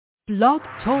Blog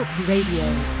Talk Radio.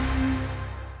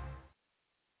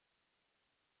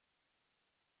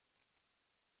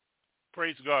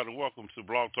 Praise God and welcome to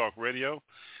Blog Talk Radio.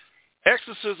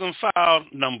 Exorcism File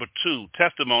number 2,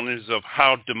 testimonies of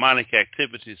how demonic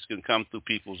activities can come through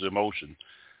people's emotions.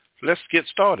 Let's get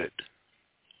started.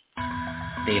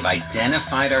 They've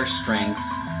identified our strengths,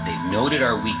 they've noted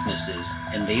our weaknesses,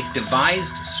 and they've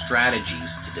devised strategies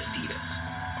to defeat us.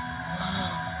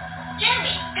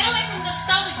 Jeremy, get away from the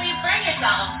stove before you burn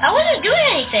yourself. I wasn't doing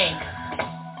anything.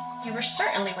 You were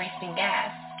certainly wasting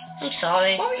gas. I'm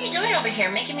sorry. What were you doing over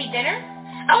here, making me dinner?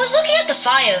 I was looking at the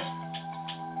fire.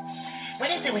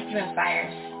 What is it with you and fires?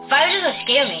 Fire doesn't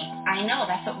scare me. I know,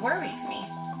 that's what worries me.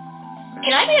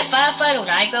 Can I be a firefighter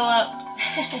when I grow up?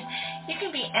 You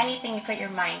can be anything you put your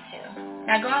mind to.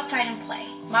 Now go outside and play.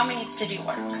 Mommy needs to do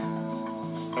work.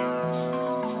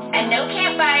 And no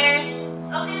campfires.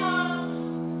 Okay, Mom.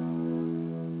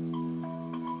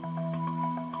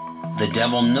 The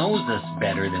devil knows us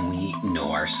better than we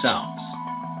know ourselves.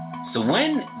 So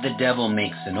when the devil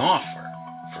makes an offer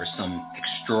for some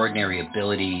extraordinary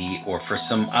ability or for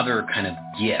some other kind of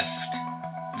gift,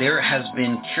 there has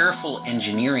been careful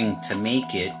engineering to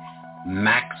make it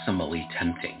maximally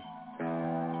tempting.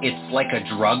 It's like a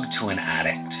drug to an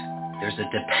addict. There's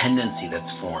a dependency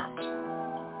that's formed.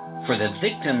 For the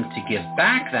victim to give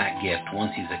back that gift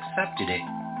once he's accepted it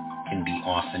can be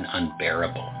often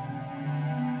unbearable.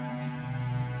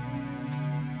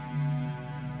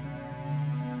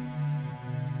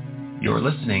 You're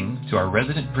listening to our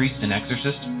resident priest and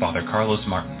exorcist, Father Carlos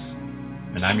Martins,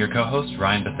 and I'm your co-host,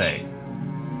 Ryan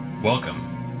Bethay.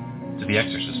 Welcome to the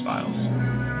Exorcist Files.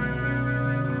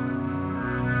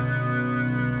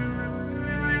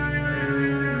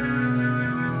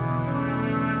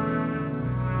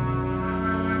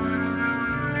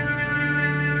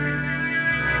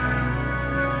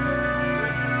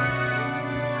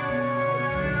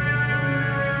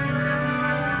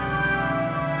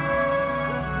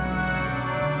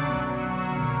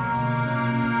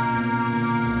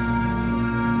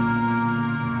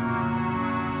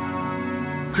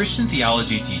 Christian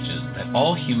theology teaches that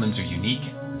all humans are unique,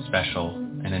 special,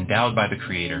 and endowed by the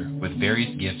Creator with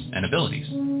various gifts and abilities.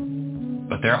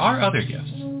 But there are other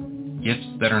gifts, gifts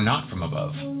that are not from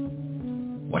above.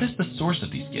 What is the source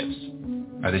of these gifts?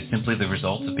 Are they simply the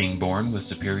result of being born with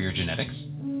superior genetics?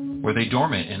 Were they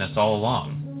dormant in us all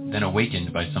along, then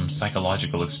awakened by some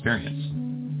psychological experience?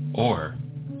 Or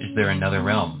is there another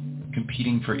realm,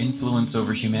 competing for influence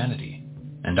over humanity,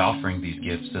 and offering these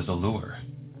gifts as a lure?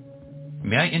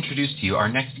 May I introduce to you our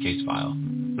next case file,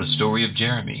 the story of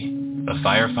Jeremy, a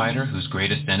firefighter whose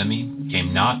greatest enemy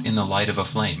came not in the light of a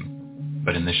flame,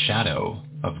 but in the shadow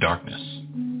of darkness.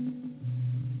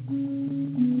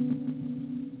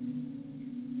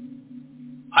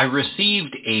 I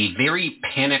received a very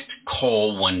panicked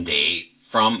call one day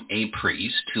from a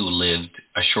priest who lived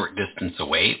a short distance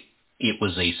away. It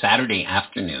was a Saturday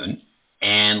afternoon,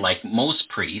 and like most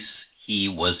priests, he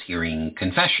was hearing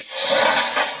confession.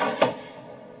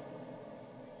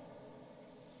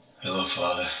 Hello,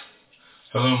 Father.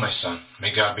 Hello, my son.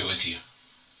 May God be with you.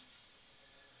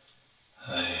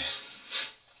 I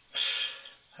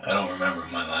don't remember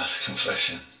my last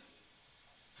confession.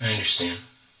 I understand.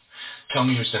 Tell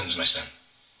me your sins, my son.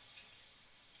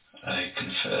 I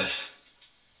confess.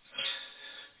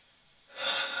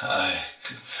 I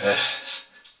confess.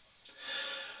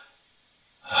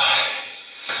 I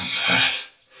confess.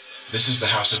 This is the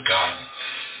house of God.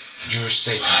 You are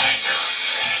safe. I confess.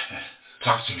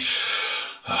 Talk to me.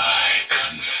 I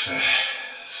confess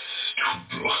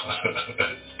to blood.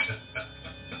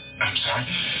 I'm sorry?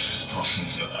 I'm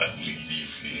not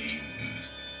leaving.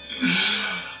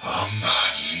 I'm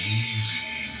not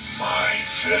leaving my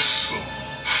vessel.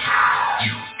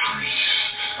 You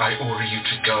priest. I order you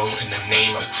to go in the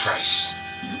name of Christ.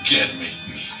 You can't make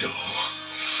me go.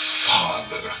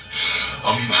 Father,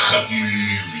 I'm not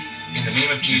leaving. In the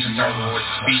name of Jesus our Lord,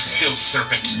 be still,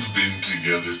 serpent. We've been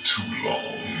together too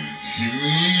long. He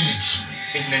needs me.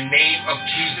 In the name of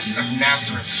Jesus of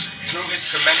Nazareth, through his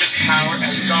tremendous power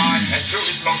as God and through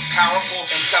his most powerful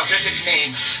and salvific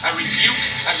name, I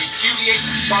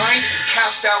repudiate, bind, and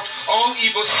cast out all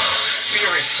evil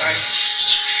spirits. I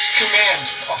command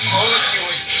all of you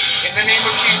in the name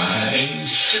of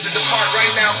Jesus to depart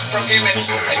right now from him and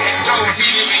go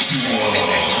immediately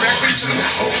and directly to the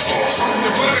foot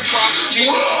of the cross of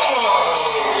Jesus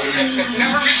and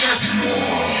never return.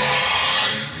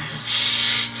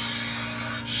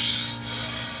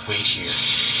 Wait here.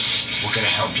 We're going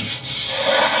to help you.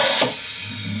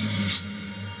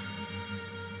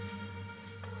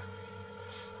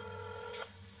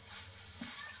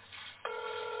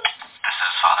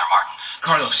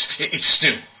 Carlos, it's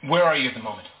Stu. Where are you at the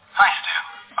moment? Hi, Stu.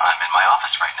 I'm in my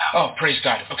office right now. Oh, praise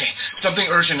God. Okay, something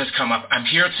urgent has come up. I'm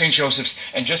here at St. Joseph's,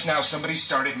 and just now somebody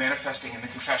started manifesting in the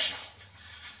confessional.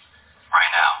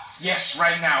 Right now? Yes,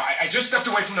 right now. I just stepped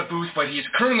away from the booth, but he is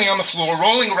currently on the floor,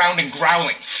 rolling around and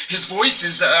growling. His voice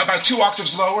is about 2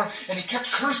 octaves lower, and he kept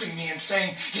cursing me and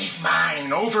saying, "He's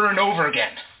mine," over and over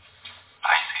again.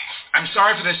 I see. I'm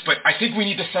sorry for this, but I think we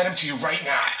need to send him to you right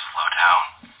now. Okay, slow down.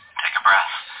 Take a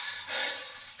breath.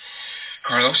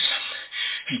 Carlos,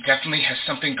 he definitely has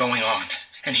something going on,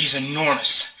 and he's enormous.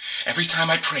 Every time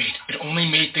I prayed, it only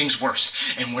made things worse.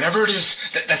 And whatever it is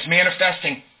that's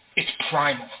manifesting, it's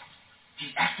primal.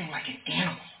 He's acting like an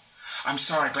animal. I'm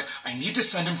sorry, but I need to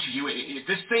send him to you.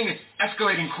 This thing is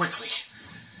escalating quickly.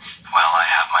 Well, I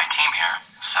have my team here,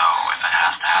 so if it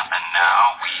has to happen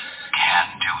now, we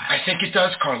can do it. I think it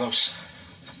does, Carlos.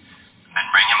 Then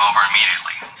bring him over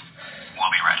immediately.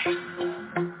 We'll be ready.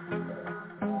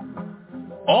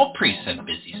 All priests have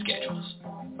busy schedules.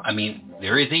 I mean,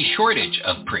 there is a shortage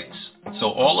of priests, so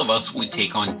all of us would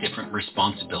take on different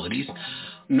responsibilities.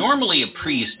 Normally, a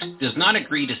priest does not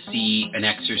agree to see an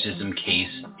exorcism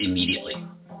case immediately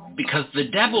because the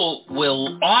devil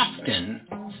will often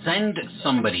send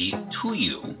somebody to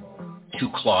you to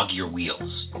clog your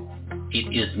wheels.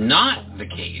 It is not the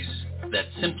case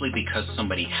that simply because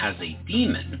somebody has a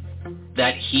demon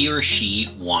that he or she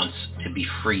wants to be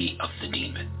free of the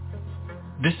demon.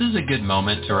 This is a good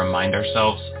moment to remind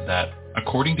ourselves that,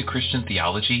 according to Christian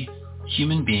theology,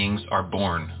 human beings are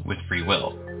born with free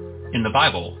will. In the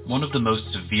Bible, one of the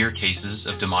most severe cases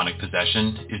of demonic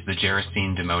possession is the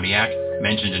Gerasene demoniac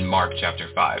mentioned in Mark chapter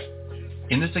 5.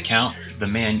 In this account, the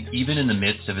man, even in the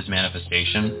midst of his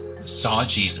manifestation, saw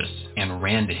Jesus and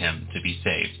ran to him to be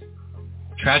saved.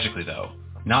 Tragically, though,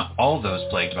 not all those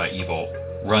plagued by evil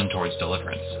run towards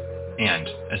deliverance. And,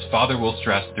 as Father will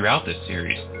stress throughout this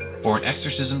series, for an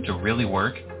exorcism to really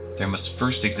work, there must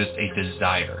first exist a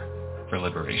desire for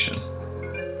liberation.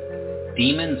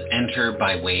 Demons enter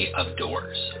by way of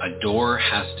doors. A door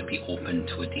has to be opened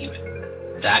to a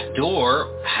demon. That door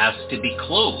has to be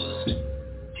closed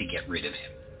to get rid of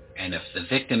him. And if the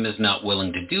victim is not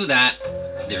willing to do that,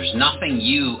 there's nothing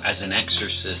you as an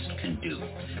exorcist can do.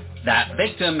 That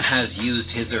victim has used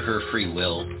his or her free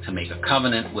will to make a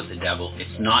covenant with the devil.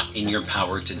 It's not in your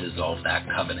power to dissolve that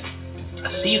covenant.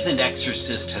 A seasoned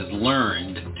exorcist has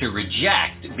learned to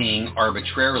reject being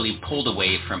arbitrarily pulled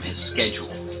away from his schedule.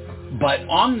 But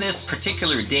on this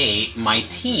particular day, my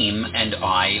team and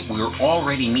I were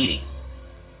already meeting.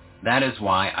 That is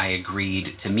why I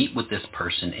agreed to meet with this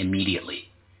person immediately.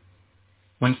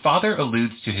 When Father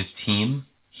alludes to his team,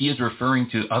 he is referring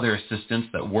to other assistants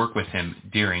that work with him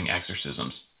during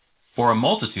exorcisms. For a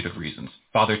multitude of reasons,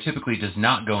 Father typically does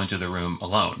not go into the room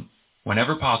alone.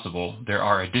 Whenever possible, there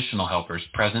are additional helpers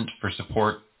present for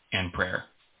support and prayer.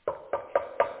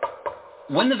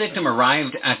 When the victim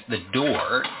arrived at the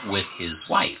door with his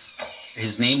wife,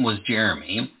 his name was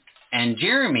Jeremy, and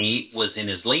Jeremy was in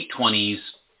his late 20s,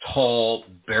 tall,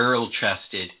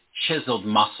 barrel-chested, chiseled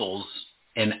muscles,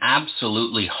 an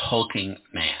absolutely hulking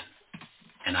man.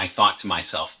 And I thought to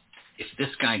myself, if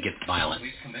this guy gets violent,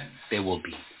 there will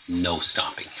be no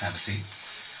stopping. Have a seat.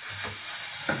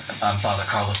 I'm Father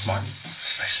Carlos Martin.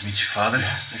 Nice to meet you, Father.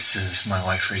 This is my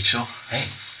wife, Rachel. Hey.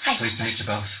 Hi. Pleased to meet you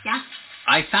both. Yeah?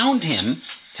 I found him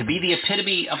to be the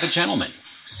epitome of a gentleman.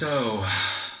 So,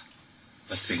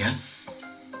 let's begin.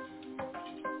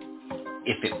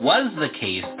 If it was the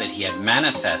case that he had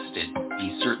manifested,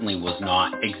 he certainly was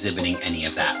not exhibiting any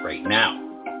of that right now.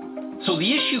 So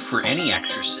the issue for any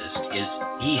exorcist is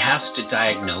he has to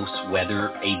diagnose whether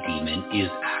a demon is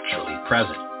actually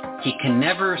present. He can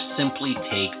never simply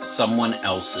take someone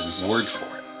else's word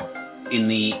for it. In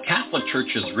the Catholic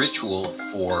Church's ritual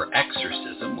for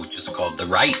exorcism, which is called the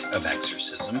rite of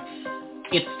exorcism,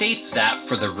 it states that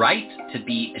for the rite to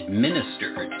be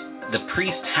administered, the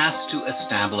priest has to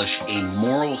establish a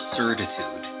moral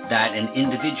certitude that an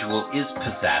individual is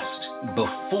possessed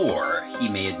before he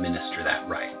may administer that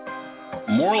rite.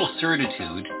 Moral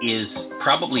certitude is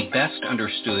probably best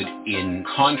understood in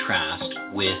contrast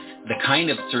with the kind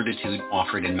of certitude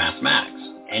offered in mathematics.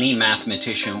 Any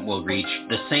mathematician will reach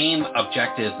the same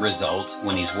objective result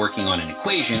when he's working on an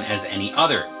equation as any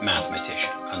other mathematician,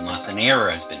 unless an error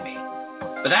has been made.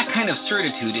 But that kind of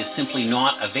certitude is simply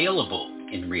not available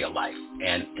in real life,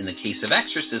 and in the case of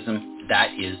exorcism,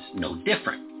 that is no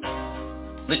different.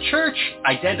 The Church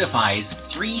identifies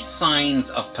 3 signs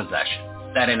of possession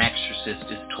that an exorcist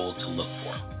is told to look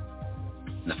for.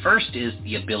 The first is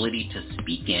the ability to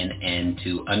speak in and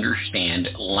to understand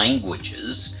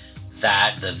languages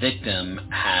that the victim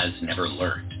has never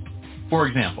learned. For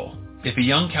example, If a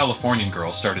young Californian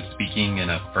girl started speaking in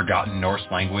a forgotten Norse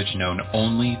language known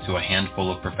only to a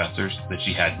handful of professors that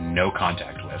she had no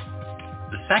contact with.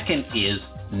 The second is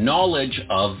knowledge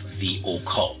of the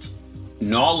occult.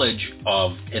 Knowledge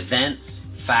of events,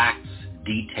 facts,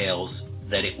 details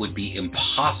that it would be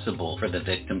impossible for the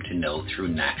victim to know through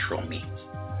natural means.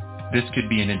 This could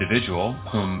be an individual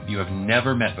whom you have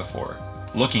never met before,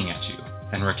 looking at you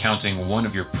and recounting one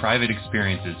of your private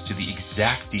experiences to the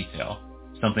exact detail,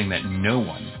 something that no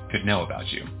one could know about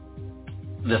you.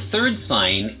 The third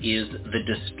sign is the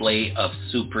display of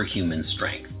superhuman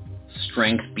strength,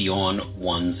 strength beyond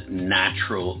one's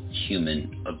natural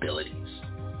human abilities.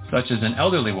 Such as an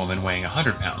elderly woman weighing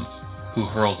 100 pounds who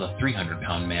hurls a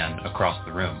 300-pound man across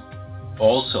the room.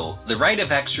 Also, the rite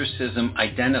of exorcism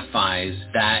identifies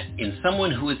that in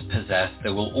someone who is possessed,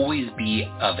 there will always be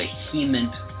a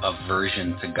vehement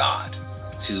aversion to God,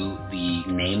 to the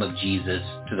name of Jesus,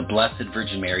 to the Blessed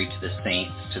Virgin Mary, to the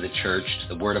saints, to the church, to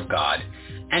the Word of God,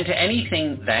 and to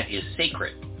anything that is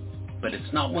sacred. But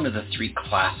it's not one of the three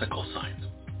classical signs.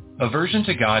 Aversion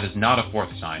to God is not a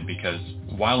fourth sign because,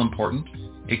 while important,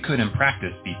 it could in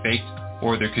practice be faked,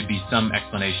 or there could be some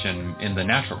explanation in the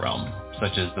natural realm,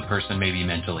 such as the person may be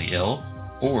mentally ill,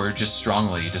 or just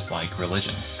strongly dislike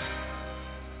religion.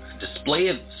 A display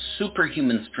of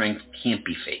superhuman strength can't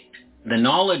be faked. The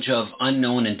knowledge of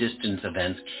unknown and distant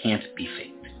events can't be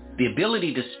faked. The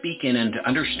ability to speak in and to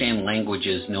understand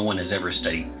languages no one has ever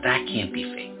studied, that can't be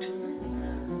faked.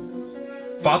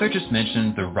 Father just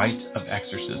mentioned the rite of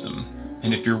exorcism,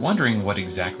 and if you're wondering what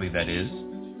exactly that is,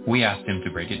 we asked him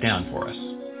to break it down for us.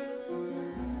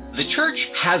 The church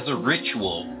has a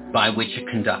ritual by which it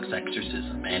conducts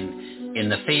exorcism, and in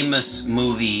the famous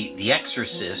movie The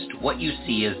Exorcist, what you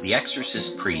see is the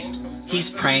exorcist priest.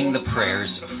 He's praying the prayers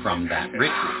from that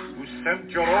ritual. Who sent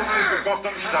your only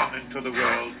begotten Son into the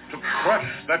world to crush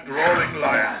that roaring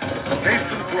lion,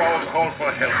 hasten to our call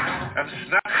for help, and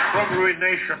snatch from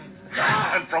ruination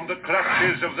and from the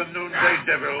clutches of the noonday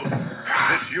devil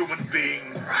this human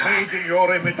being made in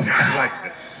your image and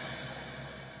likeness.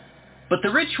 But the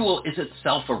ritual is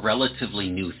itself a relatively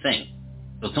new thing.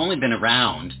 It's only been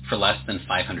around for less than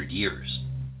 500 years.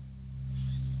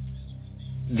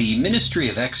 The ministry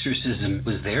of exorcism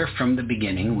was there from the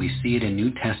beginning. We see it in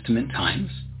New Testament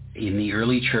times. In the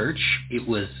early church, it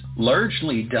was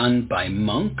largely done by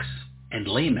monks and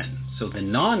laymen, so the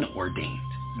non-ordained.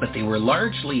 But they were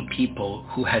largely people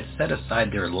who had set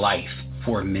aside their life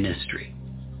for ministry.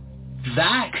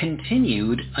 That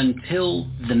continued until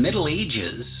the Middle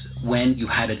Ages, when you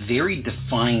had a very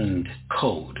defined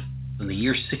code. In the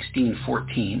year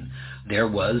 1614, there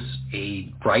was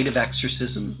a rite of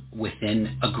exorcism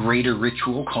within a greater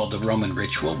ritual called the Roman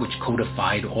ritual, which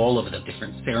codified all of the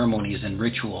different ceremonies and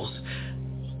rituals.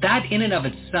 That in and of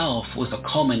itself was a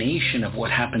culmination of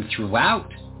what happened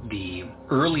throughout the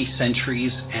early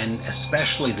centuries and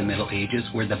especially the Middle Ages,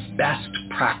 where the best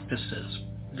practices,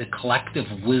 the collective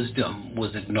wisdom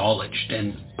was acknowledged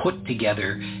and put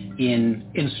together in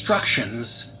instructions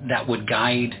that would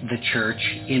guide the church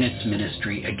in its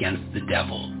ministry against the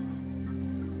devil.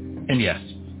 And yes,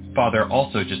 Father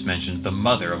also just mentioned the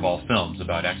mother of all films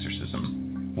about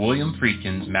exorcism, William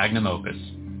Friedkin's magnum opus,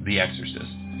 The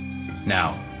Exorcist.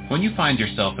 Now, when you find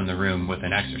yourself in the room with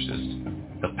an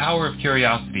exorcist, the power of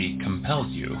curiosity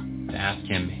compels you to ask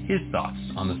him his thoughts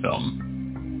on the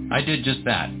film. I did just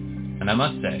that, and I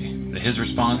must say that his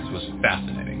response was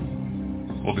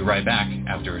fascinating. We'll be right back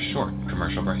after a short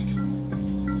commercial break.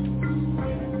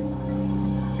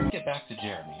 Let's get back to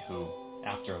Jeremy, who,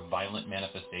 after a violent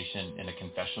manifestation in a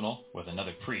confessional with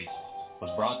another priest, was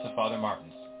brought to Father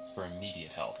Martin's for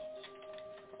immediate help.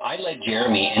 I led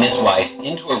Jeremy and his wife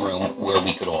into a room where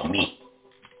we could all meet.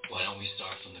 Why don't we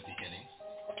start from the beginning?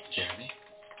 Jeremy,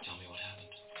 tell me what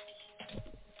happened.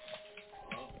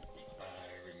 Well,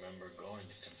 I remember going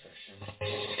to confession.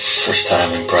 First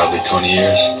time in probably 20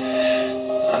 years.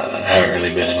 I haven't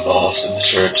really been involved in the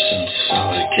church since I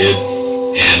was a kid.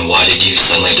 And why did you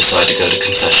suddenly decide to go to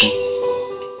confession?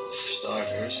 For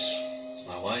starters, it's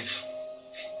my wife.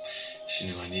 She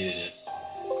knew I needed it.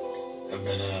 I've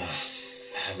been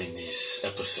having these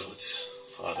episodes,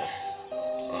 Father.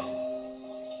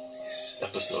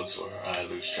 Episodes where I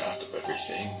lose track of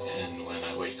everything, and when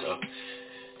I wake up,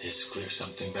 it's clear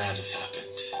something bad has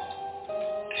happened.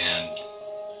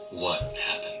 And what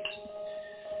happened?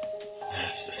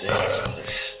 That's the thing,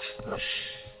 Father.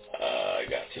 I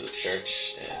got to the church,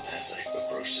 and as I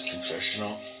approached the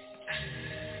confessional,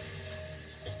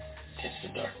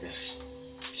 instant darkness,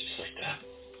 just like that.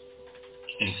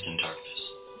 Instant darkness.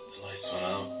 The lights went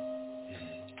out,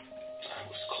 and I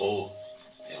was cold.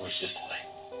 It was just like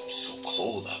so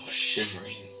cold. I was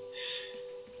shivering.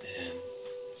 And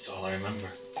that's all I remember.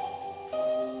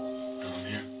 Now I'm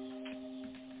here.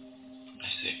 I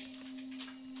see.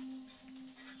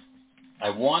 I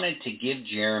wanted to give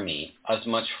Jeremy as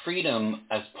much freedom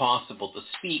as possible to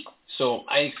speak, so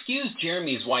I excused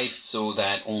Jeremy's wife so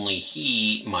that only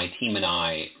he, my team, and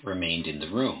I remained in the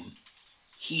room.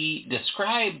 He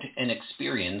described an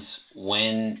experience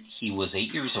when he was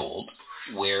 8 years old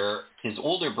where his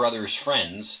older brother's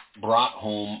friends brought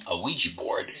home a Ouija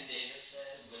board.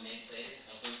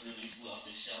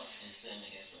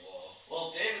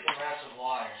 Well, David's a massive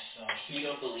liar, so... You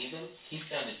don't believe him? He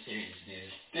sounded serious, dude.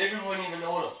 David wouldn't even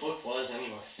know what a book was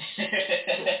anyway.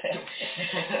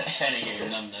 Out of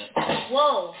here, numbnut.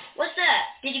 Whoa, what's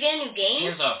that? Did you get a new game?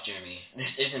 Hands off, Jeremy.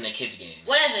 This isn't a kid's game.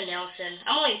 Whatever, Nelson.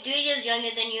 I'm only 3 years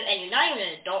younger than you, and you're not even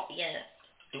an adult yet.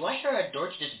 Do I hear a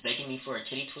dork just begging me for a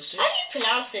titty twister? How do you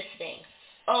pronounce this thing?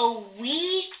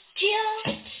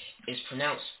 Ouija? It's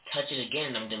pronounced touch it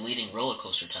again, I'm deleting Roller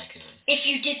Coaster Tycoon. If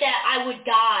you did that, I would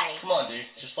die. Come on, dude.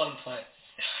 Just let him play.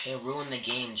 He'll ruin the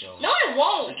game, Joe. No, I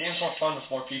won't. The game's more fun with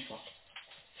more people.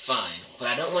 Fine, but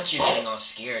I don't want you getting all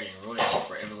scared and ruining it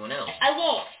for everyone else. I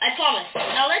won't. I promise.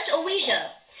 Now let's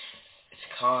Ouija. It's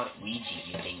called Ouija,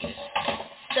 you dingus.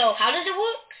 So, how does it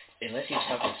work? It lets you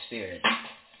talk with spirits.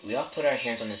 We all put our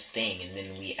hands on this thing and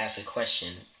then we ask a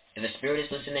question. If a spirit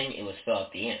is listening, it will spell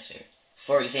out the answer.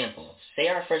 For example, say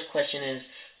our first question is,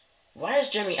 why is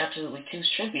Jeremy absolutely too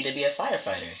shrimpy to be a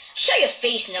firefighter? Shut your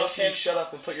face, Both Nelson. of you shut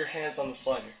up and put your hands on the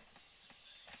slider.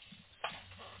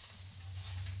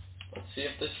 Let's see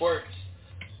if this works.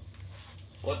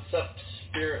 What's up,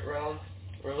 spirit realm?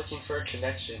 We're looking for a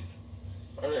connection.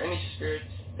 Are there any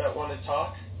spirits that want to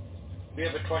talk? We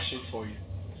have a question for you.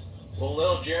 Will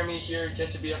little Jeremy here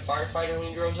get to be a firefighter when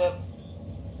he grows up?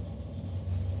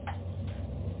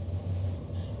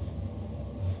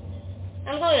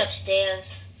 I'm going upstairs.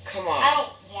 Come on. I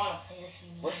don't want to play this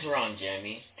anymore. What's wrong,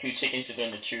 Jeremy? 2 chickens to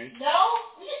learn the truth? No,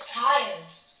 I'm just tired.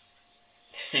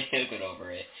 He'll get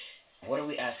over it. What are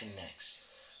we asking next?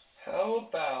 How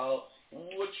about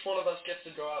which one of us gets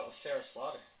to go out with Sarah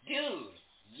Slaughter? Dude!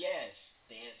 Yes,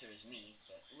 the answer is me,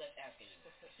 but let's ask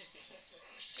anyway.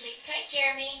 Sleep tight,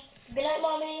 Jeremy. Good night,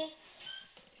 Mommy.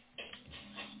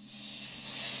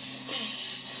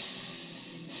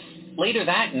 Later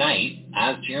that night,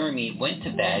 as Jeremy went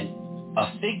to bed,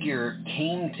 a figure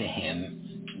came to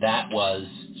him that was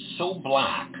so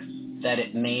black that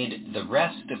it made the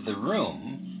rest of the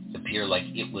room appear like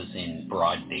it was in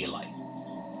broad daylight.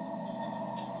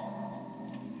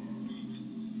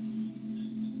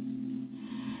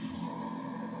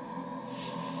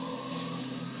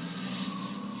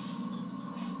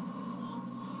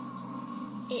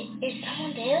 Is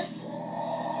someone there?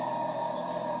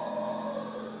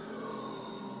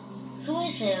 Who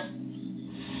is there?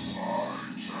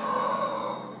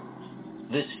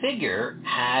 This figure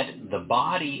had the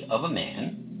body of a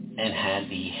man and had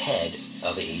the head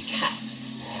of a cat.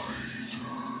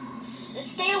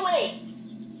 Stay away.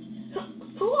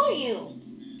 Who are you?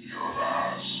 You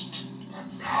asked,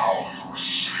 and now you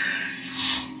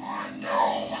receive. I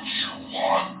know what you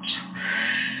want to be.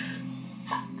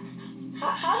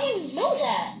 How do you know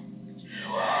that? You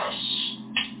asked,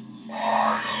 I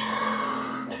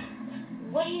heard.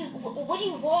 What do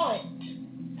you want?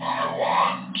 I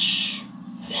want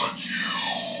what you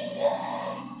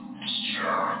want,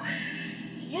 Jeremy.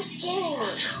 You're scaring I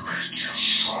me. can make you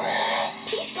strong.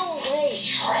 Please go away.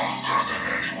 Stronger than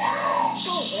anyone else.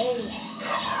 Go away.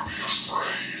 Never be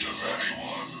afraid of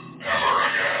anyone. Never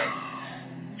again.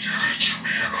 Give it to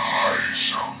me and I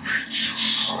shall make you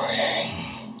strong.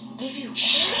 Give you So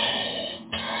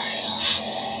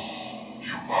powerful.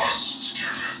 You must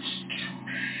give it to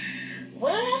me.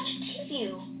 What do I have to give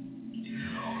you? You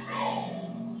know.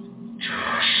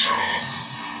 Gershom.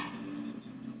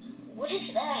 What is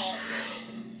that?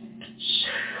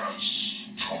 Say yes.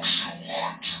 Don't you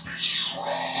want to be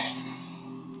strong?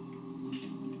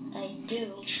 I do.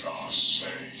 Just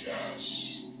say yes.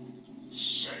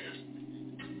 Say it.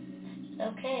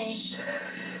 Okay. Say it.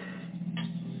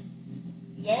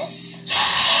 Yes?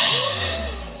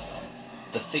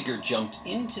 The figure jumped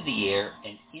into the air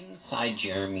and inside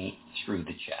Jeremy through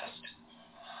the chest.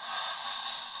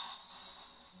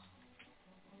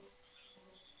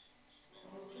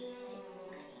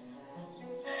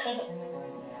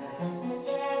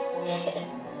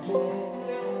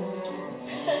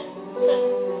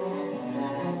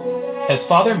 As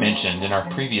Father mentioned in our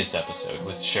previous episode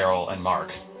with Cheryl and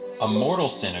Mark, a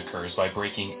mortal sin occurs by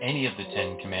breaking any of the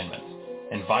 10 commandments,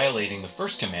 and violating the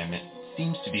first commandment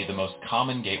seems to be the most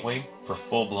common gateway for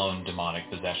full-blown demonic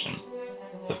possession.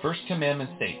 The first commandment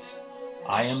states,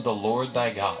 I am the Lord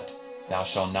thy God. Thou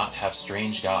shalt not have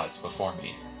strange gods before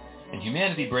me. And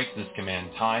humanity breaks this command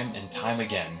time and time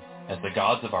again as the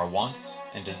gods of our wants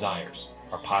and desires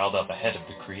are piled up ahead of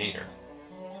the Creator.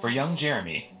 For young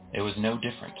Jeremy, it was no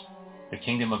different. The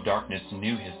kingdom of darkness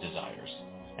knew his desires,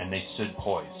 and they stood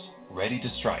poised, ready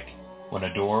to strike, when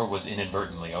a door was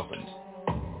inadvertently opened.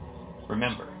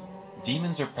 Remember,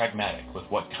 demons are pragmatic with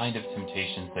what kind of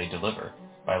temptations they deliver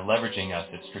by leveraging us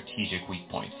at strategic weak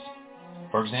points.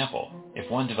 For example, if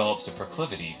one develops a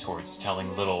proclivity towards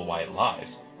telling little white lies,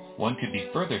 one could be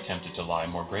further tempted to lie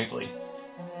more bravely.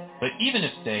 But even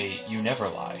if, say, you never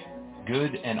lie,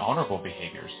 good and honorable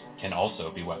behaviors can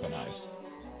also be weaponized.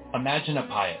 Imagine a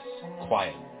pious,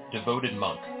 quiet, devoted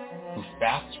monk who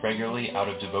fasts regularly out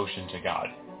of devotion to God.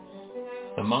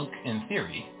 The monk, in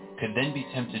theory, could then be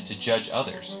tempted to judge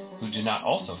others who do not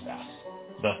also fast,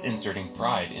 thus inserting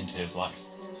pride into his life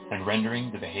and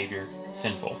rendering the behavior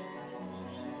sinful.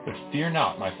 But fear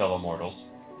not, my fellow mortals.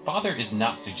 Father is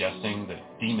not suggesting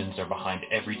that demons are behind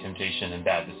every temptation and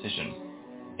bad decision.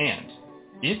 And,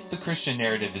 if the Christian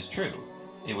narrative is true,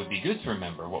 it would be good to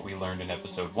remember what we learned in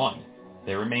episode 1.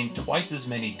 There remain twice as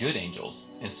many good angels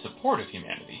in support of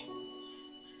humanity.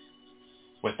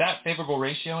 With that favorable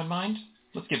ratio in mind,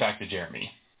 let's get back to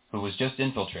Jeremy, who was just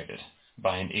infiltrated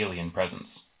by an alien presence.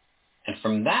 And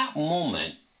from that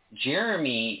moment,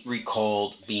 Jeremy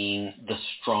recalled being the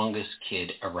strongest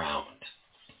kid around.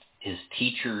 His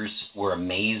teachers were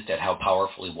amazed at how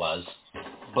powerful he was.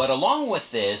 But along with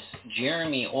this,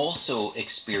 Jeremy also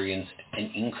experienced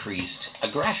an increased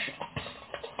aggression.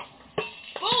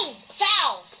 Boom!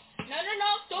 Foul! No.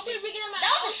 Don't be rigging on my arm.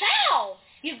 That was a foul!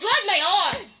 You grabbed my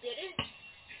arm! I didn't.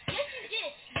 Yes, you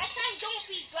did. Next time, don't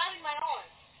be grabbing my arm.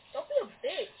 Don't be a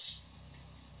bitch.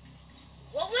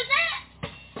 What was that?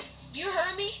 You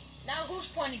heard me? Now whose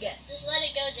point again? Just let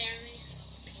it go, Jeremy.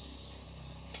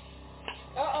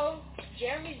 Uh-oh.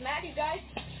 Jeremy's mad, you guys.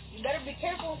 You better be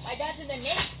careful. My dad's in the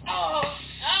net. Oh,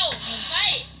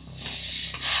 fight!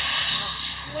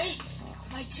 Wait,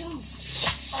 my tooth.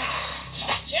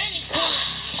 Jeremy,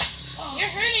 stop! You're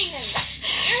hurting him.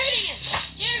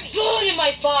 Jeremy! Blow in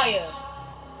my fire!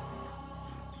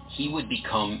 He would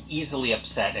become easily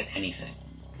upset at anything,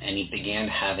 and he began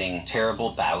having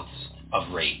terrible bouts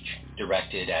of rage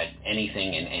directed at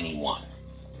anything and anyone.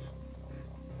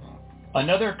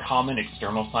 Another common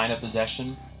external sign of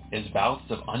possession is bouts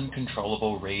of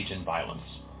uncontrollable rage and violence,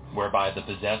 whereby the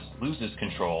possessed loses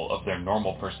control of their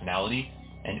normal personality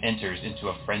and enters into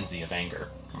a frenzy of anger,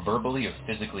 verbally or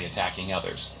physically attacking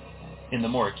others. In the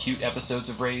more acute episodes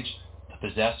of rage, the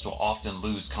possessed will often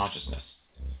lose consciousness,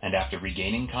 and after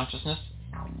regaining consciousness,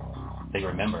 they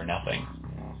remember nothing.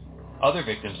 Other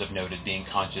victims have noted being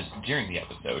conscious during the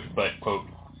episode, but, quote,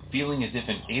 feeling as if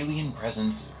an alien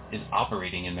presence is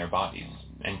operating in their bodies,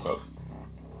 end quote.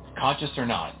 Conscious or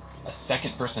not, a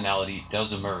second personality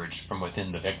does emerge from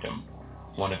within the victim,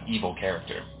 one of evil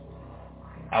character.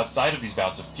 Outside of these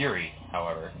bouts of fury,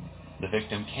 however, the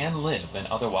victim can live an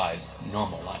otherwise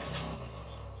normal life.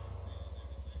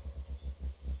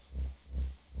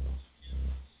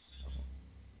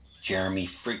 Jeremy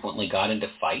frequently got into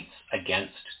fights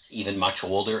against even much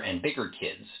older and bigger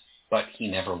kids, but he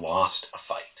never lost a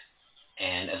fight,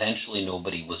 and eventually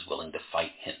nobody was willing to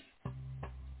fight him.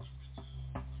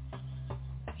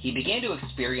 He began to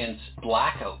experience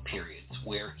blackout periods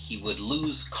where he would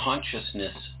lose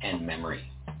consciousness and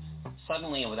memory.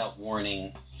 Suddenly and without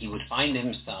warning, he would find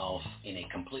himself in a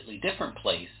completely different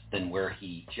place than where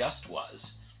he just was,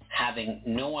 having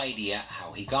no idea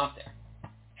how he got there.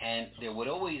 And there would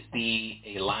always be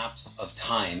a lapse of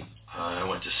time. I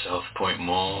went to South Point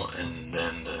Mall, and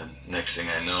then the next thing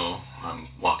I know, I'm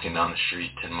walking down the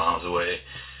street 10 miles away.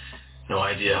 No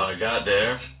idea how I got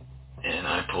there, and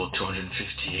I pulled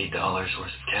 $258 worth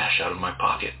of cash out of my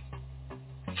pocket.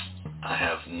 I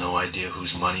have no idea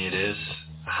whose money it is,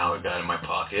 how it got in my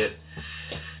pocket.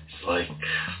 It's like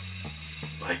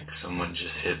someone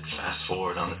just hit fast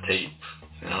forward on the tape,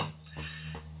 you know?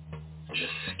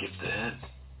 Just skipped ahead.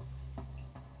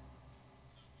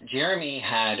 Jeremy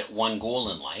had one goal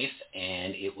in life,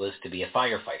 and it was to be a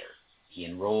firefighter. He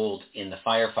enrolled in the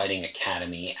firefighting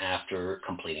academy after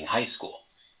completing high school.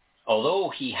 Although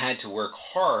he had to work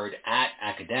hard at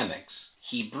academics,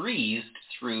 he breezed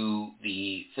through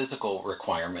the physical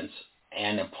requirements,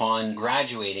 and upon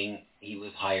graduating, he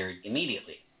was hired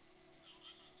immediately.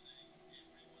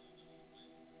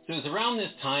 So it was around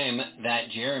this time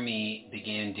that Jeremy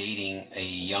began dating a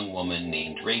young woman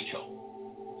named Rachel.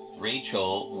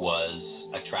 Rachel was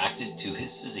attracted to his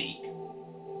physique.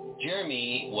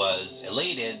 Jeremy was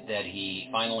elated that he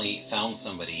finally found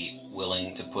somebody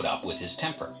willing to put up with his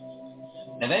temper.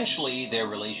 Eventually, their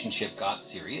relationship got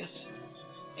serious,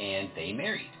 and they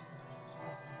married.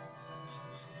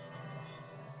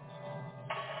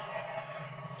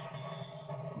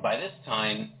 By this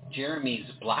time, Jeremy's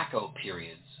blackout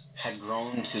periods had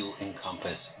grown to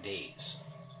encompass days.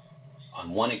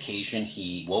 On one occasion,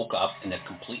 he woke up in a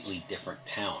completely different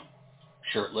town.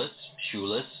 Shirtless,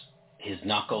 shoeless, his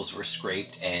knuckles were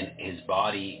scraped, and his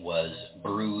body was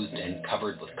bruised and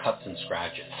covered with cuts and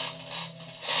scratches.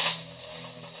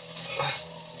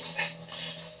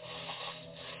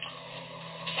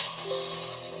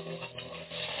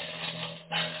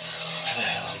 Where the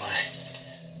hell am I?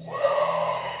 Oh,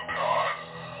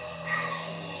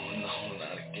 no,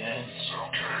 not again. It's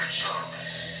okay, Jeremy.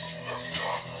 I've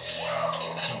done well.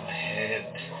 Get out of my head.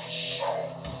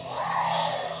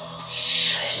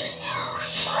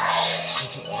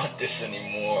 I don't want this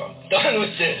anymore. I'm done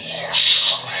with this.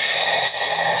 I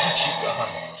want you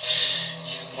gone.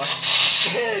 I'm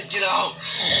scared. Get out.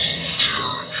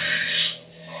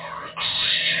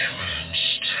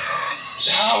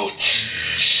 Get out.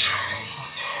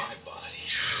 My body.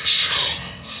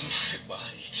 My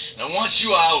body. I want you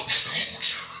out.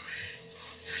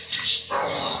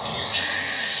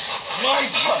 My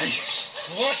body.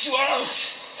 I want you out.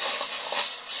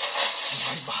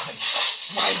 My body.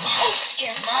 My body. Oh,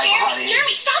 Jeremy. My body.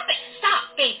 Jeremy, stop it. Stop,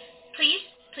 babe.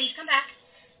 Please come back.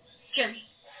 Jeremy.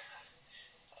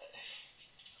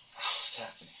 What's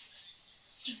happening?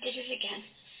 You did it again.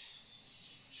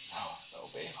 No,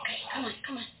 babe. Okay, come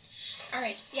on. All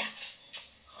right, yeah.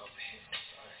 Oh, babe, I'm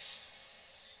sorry.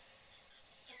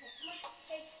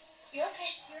 You're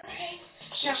okay.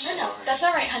 No. That's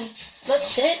all right, honey.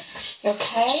 Let's sit. You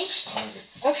okay?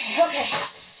 Okay.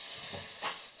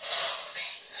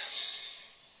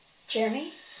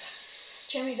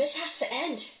 Jeremy, this has to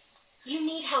end. You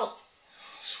need help.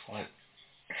 What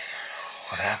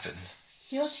happened?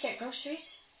 You went to get groceries?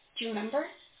 Do you remember?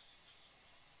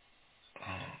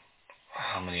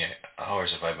 How many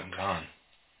hours have I been gone?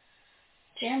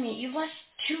 Jeremy, you left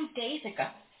 2 days ago.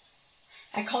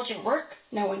 I called your work.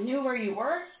 No one knew where you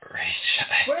were.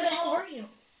 Rach, Where the hell were you?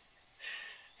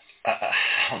 I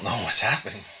don't know what's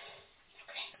happening.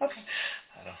 Okay.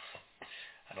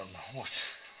 I don't know what's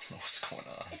going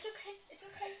on. It's okay.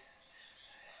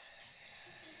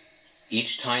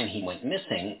 Each time he went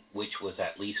missing, which was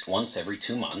at least once every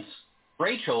 2 months,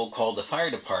 Rachel called the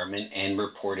fire department and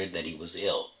reported that he was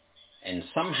ill. And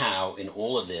somehow, in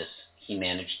all of this, he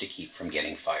managed to keep from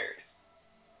getting fired.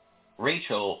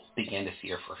 Rachel began to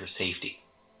fear for her safety.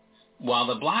 While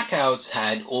the blackouts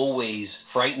had always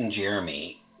frightened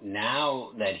Jeremy,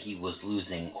 now that he was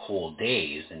losing whole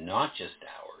days and not just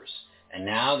hours, and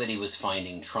now that he was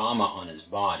finding trauma on his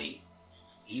body,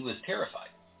 he was terrified.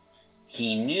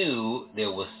 He knew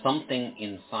there was something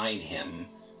inside him,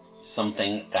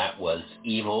 something that was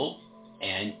evil,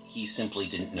 and he simply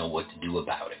didn't know what to do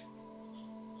about it.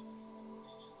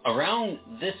 Around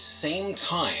this same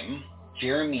time,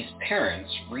 Jeremy's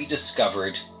parents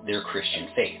rediscovered their Christian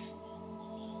faith.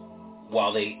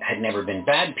 While they had never been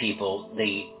bad people,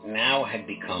 they now had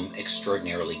become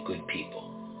extraordinarily good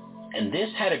people. And this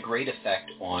had a great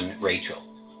effect on Rachel.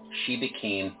 She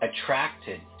became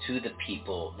attracted to the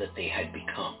people that they had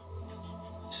become.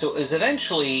 So it was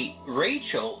eventually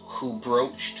Rachel who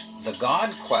broached the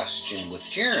God question with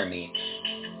Jeremy.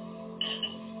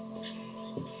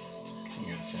 You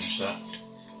gonna finish that?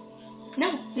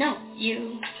 No,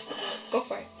 you go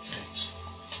for it. Thanks.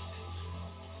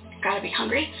 Gotta be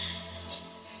hungry.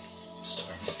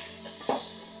 Starving.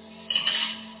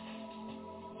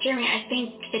 Jeremy, I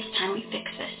think it's time we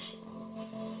fix this.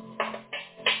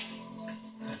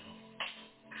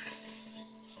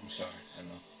 I'm sorry, I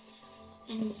know.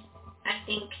 And I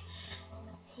think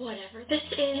whatever this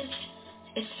is,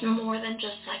 it's more than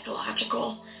just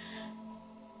psychological.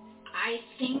 I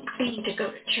think we need to go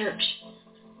to church.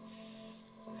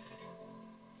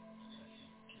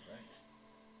 You're right.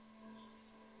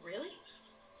 Really?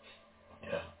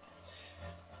 Yeah.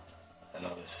 I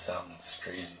know this sounds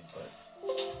crazy, but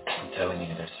I'm telling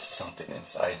you, there's something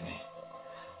inside me.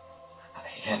 I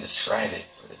can't describe it,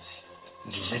 but it's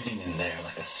living in there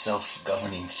like a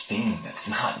self-governing thing that's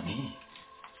not me.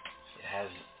 It has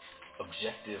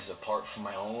objectives apart from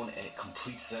my own, and it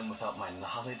completes them without my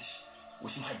knowledge.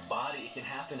 With my body, it can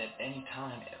happen at any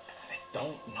time. I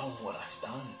don't know what I've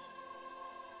done.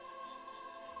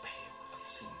 Babe, I've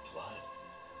seen blood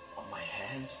on my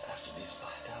hands after these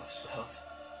blackout spells.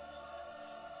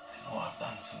 I know I've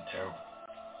done some terrible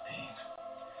things,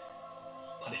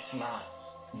 but it's not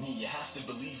me. You have to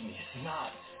believe me. It's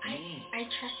not me. I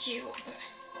trust you.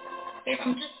 Babe,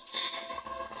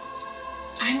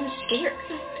 I'm scared.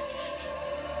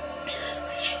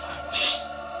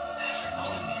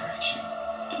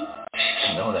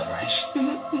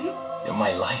 right? You're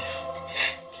my life.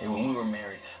 Okay, when we were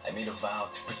married, I made a vow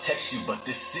to protect you, but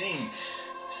this thing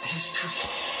is pure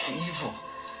evil.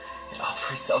 It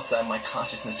operates outside my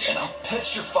consciousness, and I'm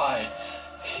petrified.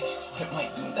 What am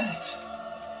I doing next?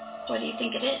 What do you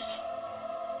think it is?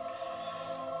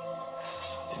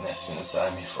 Something that's been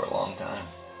inside me for a long time.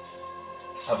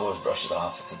 I've always brushed it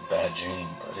off as a bad dream,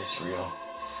 but it's real.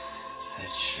 And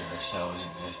it sure as hell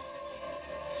isn't good.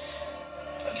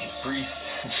 The priest.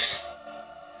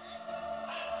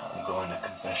 I'm going to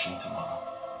confession tomorrow.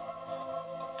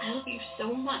 I love you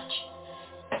so much.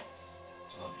 I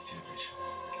love you too, Rachel.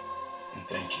 And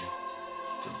thank you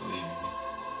for believing me.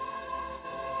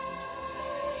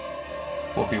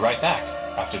 We'll be right back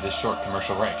after this short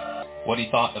commercial break. What he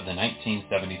thought of the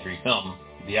 1973 film,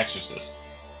 The Exorcist.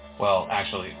 Well,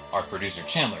 actually, our producer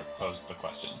Chandler posed the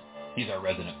question. He's our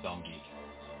resident film geek.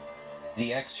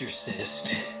 The Exorcist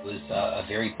was a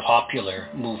very popular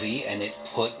movie, and it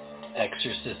put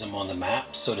exorcism on the map,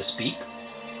 so to speak.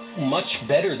 Much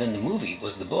better than the movie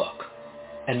was the book.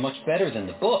 And much better than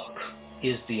the book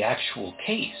is the actual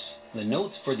case, the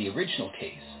notes for the original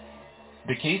case.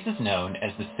 The case is known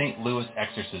as the St. Louis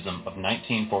Exorcism of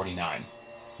 1949.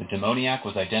 The demoniac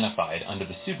was identified under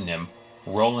the pseudonym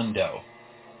Roland Doe.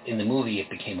 In the movie, it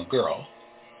became a girl,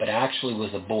 but actually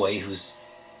was a boy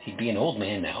he'd be an old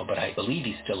man now, but I believe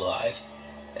he's still alive.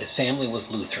 His family was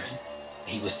Lutheran.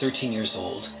 He was 13 years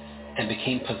old and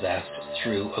became possessed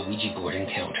through a Ouija board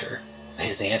encounter.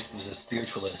 His aunt was a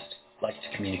spiritualist, liked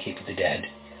to communicate with the dead,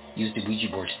 used a Ouija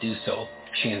board to do so.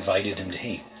 She invited him to,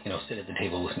 hey, sit at the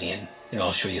table with me and,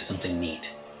 I'll show you something neat.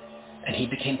 And he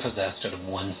became possessed out of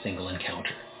one single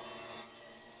encounter.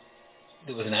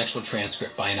 There was an actual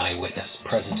transcript by an eyewitness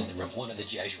present in the room, one of the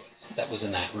Jesuits that was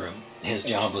in that room. His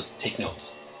job was to take notes.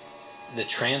 The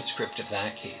transcript of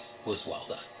that case was well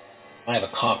done. I have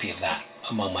a copy of that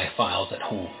among my files at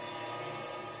home.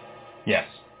 Yes,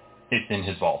 it's in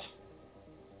his vault.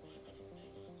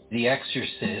 The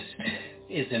Exorcist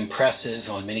is impressive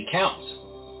on many counts.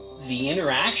 The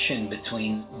interaction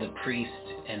between the priest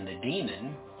and the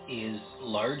demon is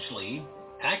largely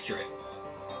accurate.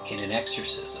 In an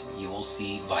exorcism, you will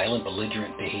see violent,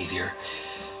 belligerent behavior.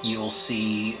 You'll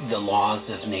see the laws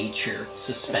of nature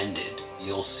suspended.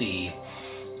 You'll see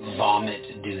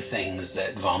vomit do things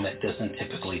that vomit doesn't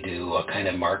typically do, a kind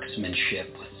of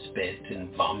marksmanship with spit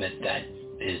and vomit that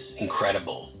is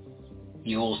incredible.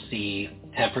 You'll see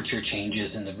temperature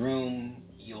changes in the room.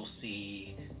 You'll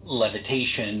see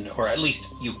levitation, or at least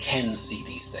you can see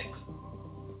these things.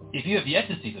 If you have yet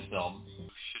to see the film, you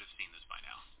should have seen this by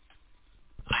now.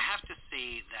 I have to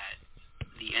say that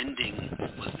the ending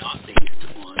was not based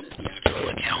on the actual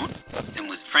account, and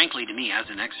was, frankly, to me, as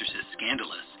an exorcist,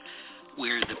 scandalous,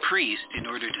 where the priest, in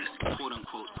order to,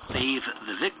 quote-unquote, save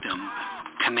the victim,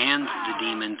 commands the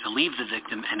demon to leave the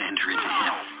victim and enter into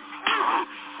him.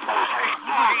 Take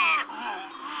me!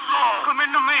 Come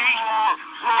into me!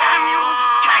 Damn you!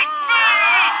 Take me!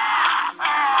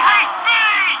 Take me!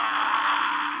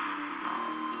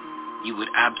 You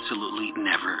would absolutely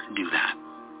never do that,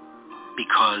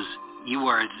 because you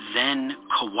are then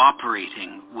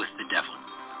cooperating with the devil.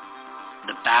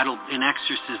 The battle in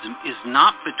exorcism is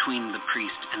not between the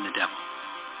priest and the devil.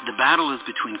 The battle is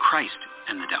between Christ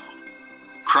and the devil.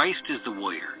 Christ is the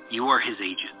warrior. You are his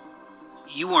agent.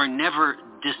 You are never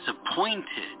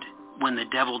disappointed when the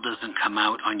devil doesn't come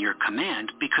out on your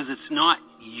command, because it's not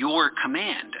your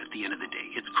command at the end of the day.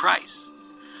 It's Christ.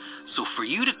 So for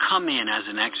you to come in as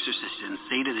an exorcist and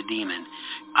say to the demon,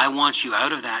 I want you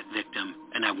out of that victim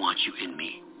and I want you in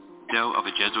me. Of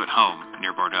a Jesuit home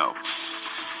near Bordeaux.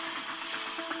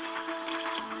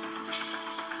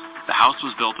 The house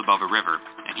was built above a river,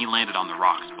 and he landed on the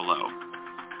rocks below.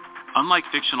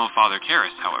 Unlike fictional Father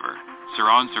Karras, however,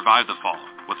 Saron survived the fall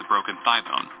with a broken thigh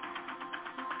bone.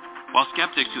 While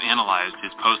skeptics who analyzed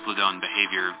his post-Ladone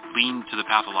behavior leaned to the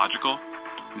pathological,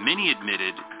 many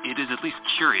admitted it is at least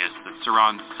curious that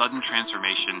Saron's sudden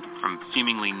transformation from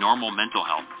seemingly normal mental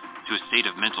health to a state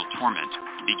of mental torment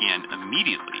began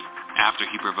immediately after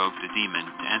he provoked the demon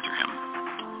to enter him.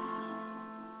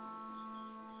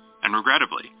 And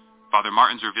regrettably, Father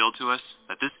Martins revealed to us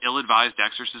that this ill-advised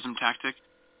exorcism tactic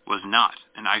was not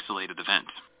an isolated event.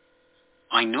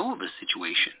 I know of a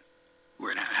situation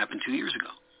where it happened 2 years ago.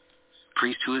 A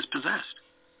priest who is possessed.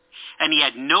 And he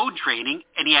had no training,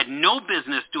 and he had no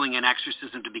business doing an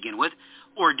exorcism to begin with,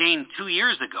 ordained 2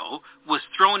 years ago, was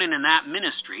thrown in that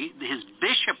ministry. His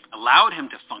bishop allowed him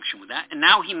to function with that, and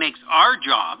now he makes our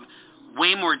job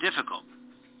way more difficult.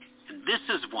 And this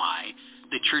is why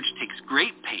the church takes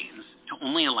great pains to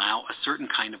only allow a certain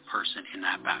kind of person in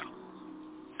that battle.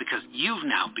 Because you've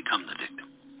now become the victim.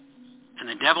 And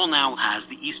the devil now has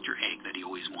the Easter egg that he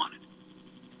always wanted.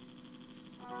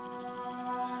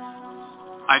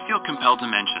 I feel compelled to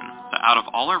mention that out of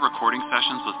all our recording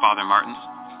sessions with Father Martins,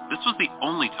 this was the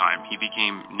only time he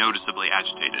became noticeably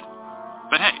agitated.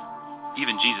 But hey,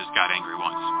 even Jesus got angry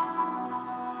once.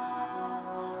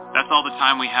 That's all the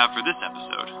time we have for this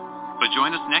episode, but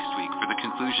join us next week for the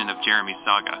conclusion of Jeremy's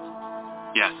saga.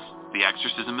 Yes, the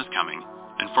exorcism is coming,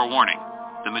 and forewarning,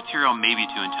 the material may be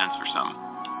too intense for some.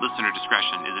 Listener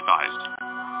discretion is advised.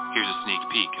 Here's a sneak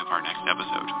peek of our next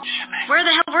episode. Where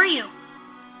the hell were you?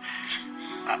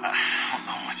 I don't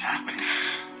know what's happening.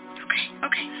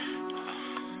 Okay.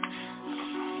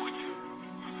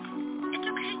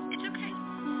 It's okay.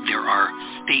 There are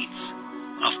states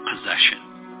of possession.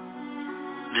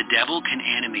 The devil can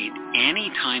animate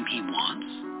any time he wants,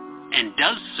 and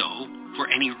does so for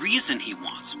any reason he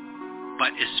wants, but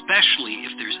especially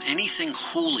if there's anything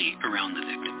holy around the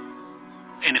victim.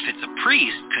 And if it's a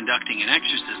priest conducting an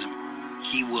exorcism,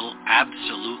 he will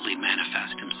absolutely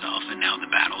manifest himself, and now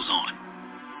the battle's on,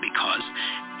 because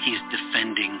he's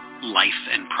defending life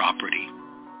and property.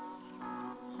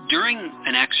 During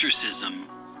an exorcism,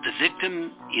 the victim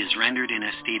is rendered in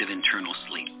a state of internal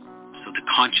sleep, so the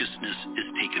consciousness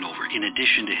is taken over in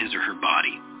addition to his or her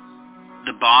body.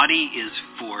 The body is,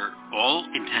 for all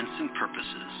intents and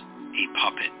purposes, a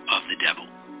puppet of the devil.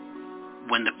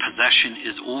 When the possession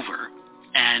is over,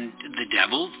 and the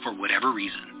devil, for whatever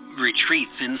reason,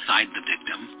 retreats inside the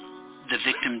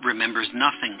victim remembers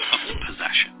nothing of the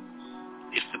possession.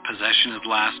 If the possession has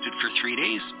lasted for 3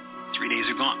 days, 3 days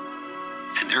are gone,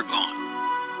 and they're gone.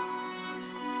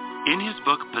 In his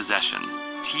book Possession,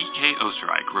 T.K.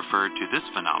 Osterreich referred to this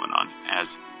phenomenon as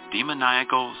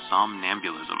demoniacal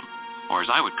somnambulism, or as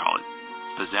I would call it,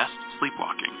 possessed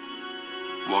sleepwalking.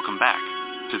 Welcome back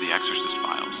to the Exorcist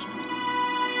Files.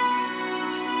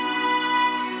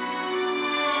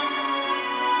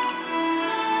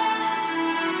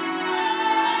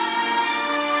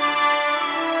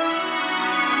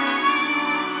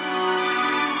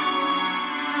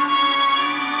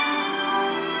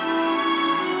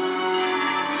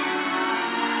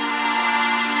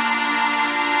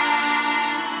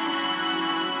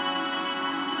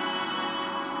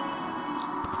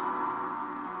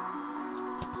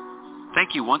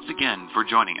 Thank you once again for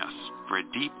joining us for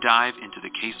a deep dive into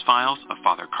the case files of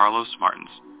Father Carlos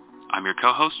Martins. I'm your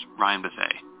co-host, Ryan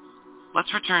Bethay.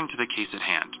 Let's return to the case at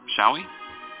hand, shall we?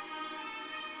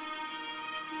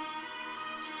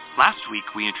 Last week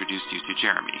we introduced you to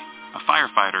Jeremy, a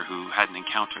firefighter who had an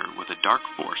encounter with a dark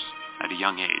force at a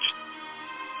young age.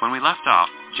 When we left off,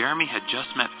 Jeremy had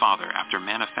just met Father after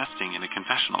manifesting in a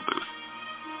confessional booth.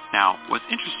 Now, what's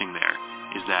interesting there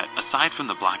is that aside from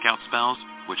the blackout spells,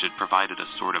 which had provided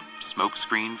a sort of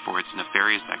smokescreen for its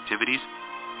nefarious activities,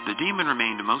 the demon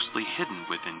remained mostly hidden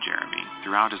within Jeremy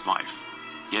throughout his life.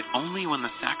 Yet only when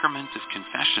the sacrament of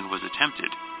confession was attempted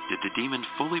did the demon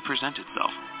fully present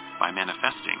itself by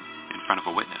manifesting in front of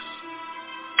a witness.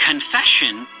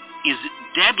 Confession is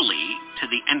deadly to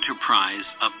the enterprise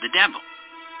of the devil.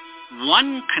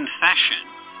 One confession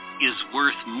is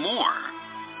worth more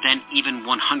than even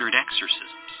 100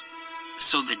 exorcisms.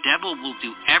 So the devil will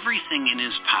do everything in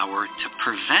his power to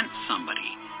prevent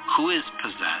somebody who is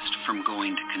possessed from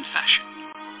going to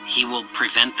confession. He will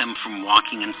prevent them from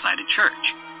walking inside a church.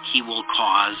 He will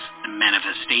cause a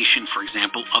manifestation, for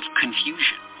example, of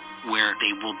confusion, where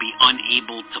they will be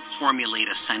unable to formulate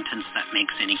a sentence that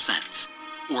makes any sense,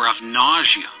 or of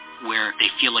nausea, where they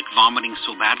feel like vomiting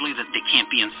so badly that they can't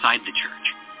be inside the church.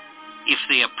 If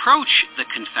they approach the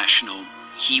confessional,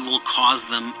 he will cause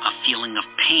them a feeling of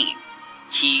pain.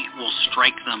 He will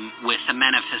strike them with a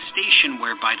manifestation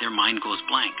whereby their mind goes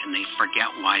blank and they forget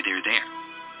why they're there.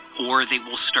 Or they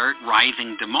will start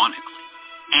writhing demonically.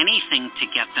 Anything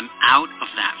to get them out of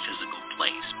that physical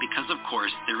place, because of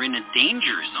course they're in a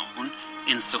danger zone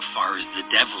insofar as the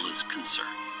devil is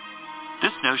concerned.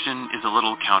 This notion is a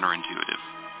little counterintuitive,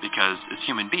 because as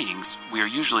human beings, we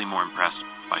are usually more impressed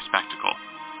by spectacle.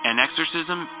 An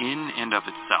exorcism in and of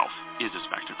itself is a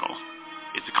spectacle.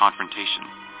 It's a confrontation.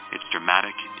 It's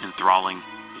dramatic, enthralling,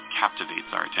 it captivates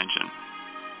our attention.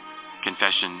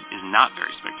 Confession is not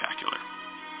very spectacular.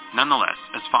 Nonetheless,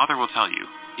 as Father will tell you,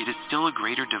 it is still a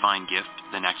greater divine gift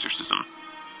than exorcism.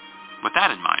 With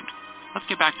that in mind, let's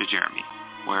get back to Jeremy,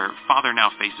 where Father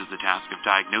now faces the task of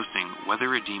diagnosing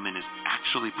whether a demon is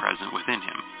actually present within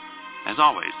him. As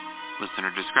always,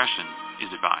 listener discretion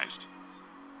is advised.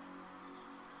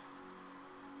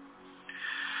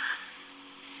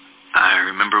 I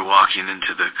remember walking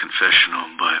into the confessional,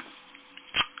 but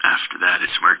after that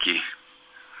it's murky.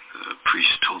 The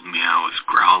priest told me I was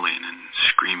growling and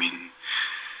screaming.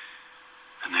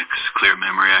 The next clear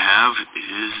memory I have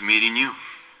is meeting you.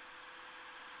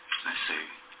 I see.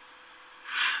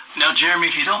 Now, Jeremy,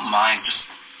 if you don't mind,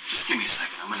 just give me a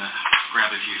second. I'm going to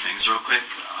grab a few things real quick.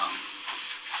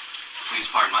 Please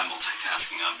pardon my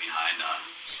multitasking. I'm behind on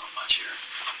so much here.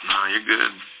 No, you're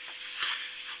good.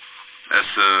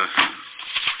 That's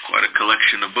quite a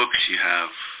collection of books you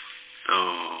have,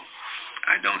 though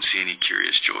I don't see any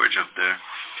Curious George up there.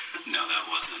 No, that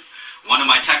wasn't one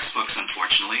of my textbooks,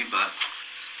 unfortunately, but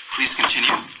please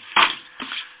continue.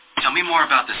 Tell me more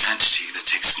about this entity that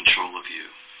takes control of you.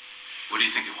 What do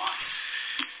you think it wants?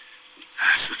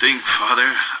 That's the thing, Father.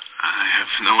 I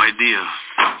have no idea.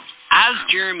 As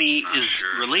Jeremy is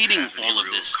relating all of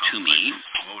this to me,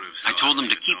 I told him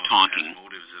to keep talking,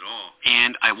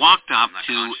 and I walked up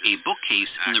to a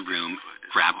bookcase in the room,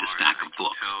 grabbed a stack of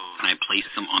books, and I placed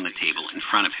them on the table in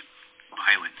front of him.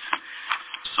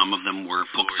 Some of them were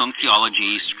books on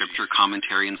theology, scripture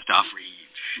commentary and stuff,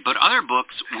 but other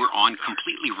books were on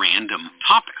completely random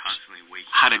topics.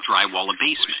 How to drywall a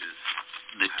basement,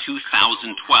 the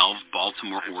 2012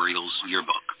 Baltimore Orioles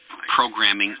yearbook,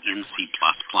 programming in C++.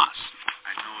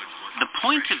 The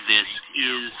point of this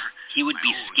is he would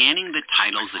be scanning the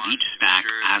titles of each stack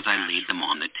as I laid them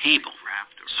on the table.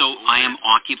 So I am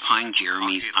occupying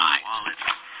Jeremy's eyes.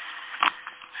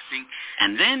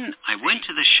 And then I went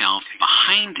to the shelf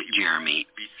behind Jeremy,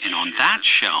 and on that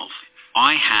shelf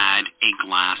I had a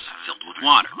glass filled with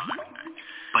water.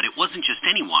 But it wasn't just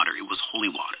any water, it was holy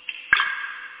water.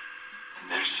 And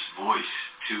there's this voice,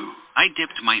 too. I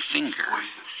dipped my finger,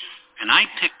 and I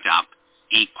picked up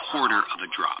a quarter of a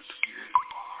drop.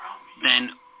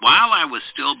 Then, while I was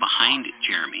still behind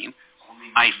Jeremy,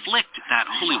 I flicked that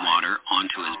holy water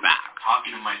onto his back. I'm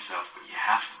talking to myself, but you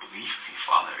have to believe me,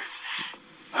 Father.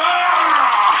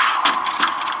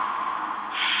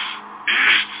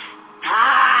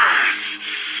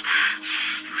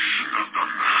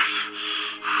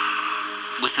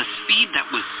 With a speed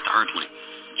that was startling,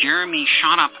 Jeremy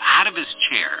shot up out of his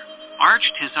chair,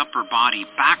 arched his upper body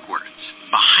backwards,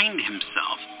 behind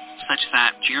himself, such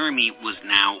that Jeremy was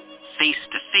now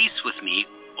face-to-face with me,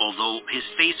 although his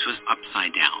face was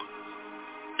upside down.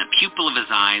 The pupil of his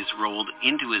eyes rolled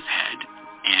into his head,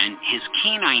 and his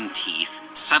canine teeth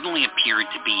suddenly appeared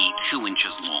to be 2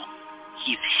 inches long.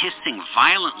 He's hissing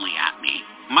violently at me,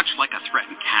 much like a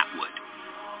threatened cat would.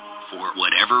 For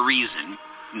whatever reason,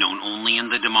 known only in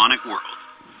the demonic world,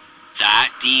 that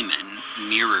demon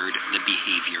mirrored the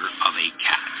behavior of a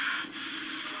cat.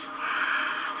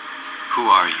 Who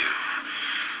are you?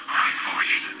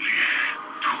 Unfortunately,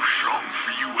 too strong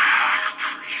for you,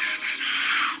 half-priest.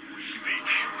 We make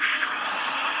you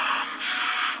strong.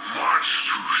 Much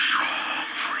too strong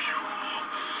for you.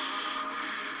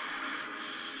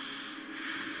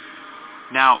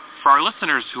 Now, for our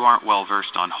listeners who aren't well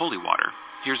versed on holy water,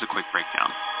 here's a quick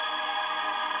breakdown.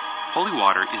 Holy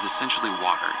water is essentially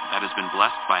water that has been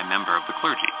blessed by a member of the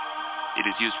clergy. It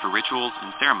is used for rituals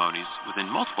and ceremonies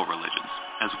within multiple religions,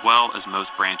 as well as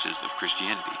most branches of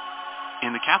Christianity.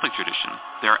 In the Catholic tradition,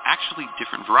 there are actually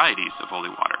different varieties of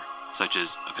holy water, such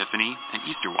as Epiphany and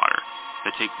Easter water,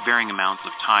 that take varying amounts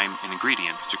of time and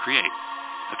ingredients to create.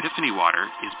 Epiphany water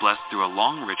is blessed through a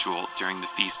long ritual during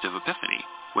the Feast of Epiphany,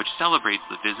 which celebrates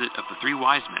the visit of the 3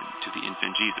 wise men to the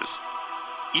infant Jesus.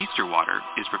 Easter water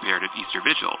is prepared at Easter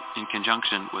Vigil in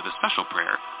conjunction with a special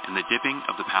prayer and the dipping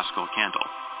of the Paschal candle,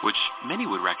 which many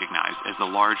would recognize as the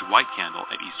large white candle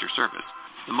at Easter service.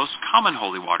 The most common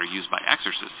holy water used by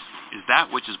exorcists is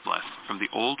that which is blessed from the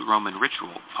old Roman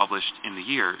ritual published in the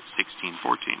year 1614.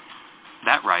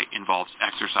 That rite involves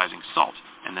exorcising salt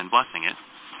and then blessing it,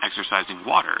 exorcising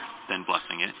water, then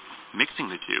blessing it, mixing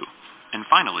the two, and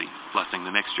finally blessing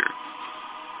the mixture.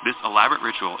 This elaborate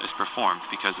ritual is performed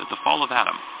because at the fall of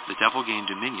Adam, the devil gained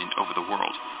dominion over the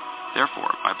world. Therefore,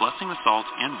 by blessing the salt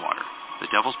and water, the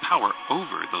devil's power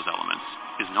over those elements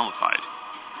is nullified.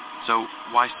 So,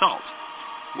 why salt?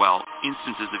 Well,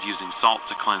 instances of using salt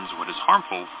to cleanse what is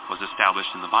harmful was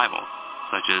established in the Bible,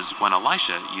 such as when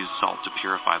Elisha used salt to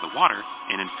purify the water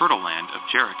in infertile land of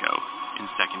Jericho in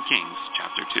 2 Kings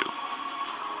chapter 2.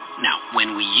 Now,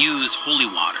 when we use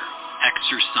holy water,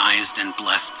 exorcised and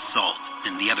blessed salt,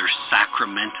 and the other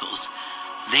sacramentals,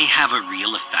 they have a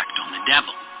real effect on the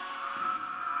devil,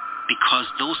 because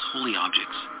those holy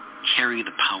objects carry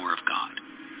the power of God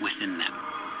within them.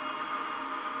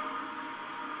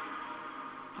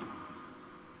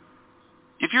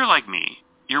 If you're like me,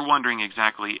 you're wondering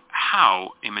exactly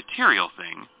how a material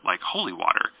thing like holy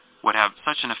water would have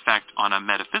such an effect on a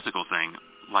metaphysical thing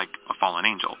like a fallen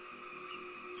angel.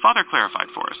 Father clarified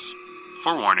for us.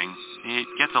 Forewarning, it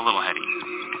gets a little heady.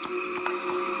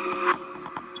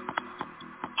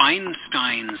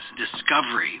 Einstein's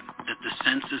discovery that the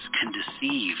senses can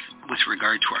deceive with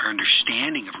regard to our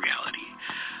understanding of reality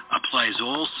applies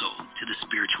also to the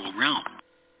spiritual realm.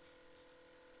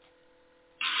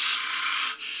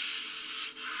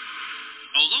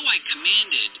 Although I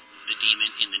commanded the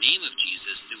demon in the name of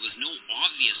Jesus, there was no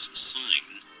obvious sign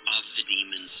of the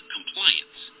demon's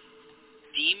compliance.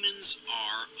 Demons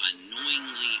are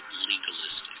annoyingly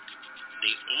legalistic.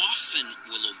 They often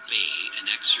will obey an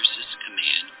exorcist's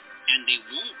command, and they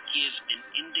won't give an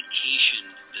indication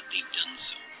that they've done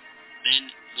so. Then,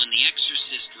 when the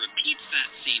exorcist repeats that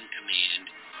same command,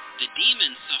 the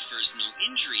demon suffers no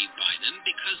injury by them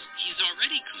because he's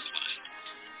already complied.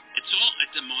 It's all a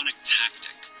demonic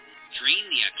tactic. Drain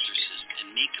the exorcist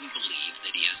and make him believe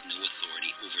that he has no authority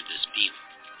over this demon.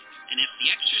 And if the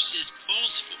exorcist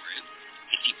falls for it,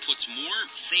 if he puts more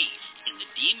faith in the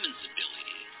demon's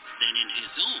ability than in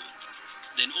his own,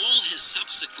 then all his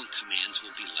subsequent commands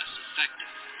will be less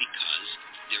effective because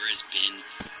there has been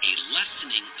a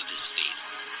lessening of his faith.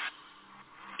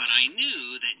 But I knew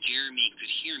that Jeremy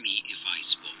could hear me if I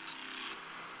spoke.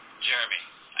 Jeremy,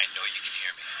 I know you can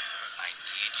hear me. I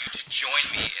need you to join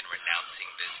me in renouncing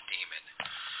this demon.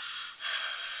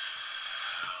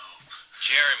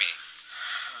 Jeremy.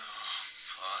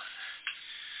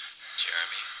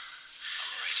 Jeremy, I'm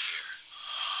right here.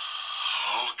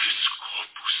 Augis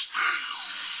corpus meum.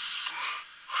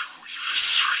 I will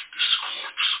eviscerate this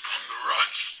corpse upon the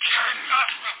rocky canyon.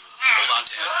 Hold on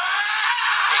to him.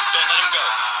 Wait, don't let him go.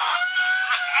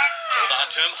 Hold on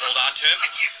to him, hold on to him.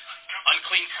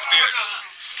 Unclean spirit,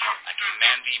 I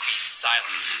command thee be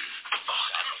silent.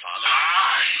 God the Father,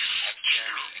 have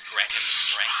Jeremy and grant him the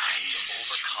strength to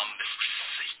overcome this evil.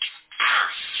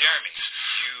 Jeremy,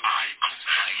 you demon.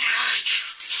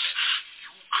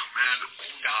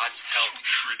 With God's help,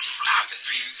 have it.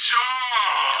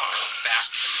 Come back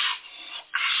to me.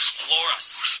 Explore us.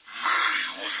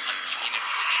 Most unclean and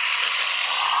wicked serpent, in the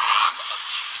name of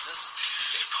Jesus,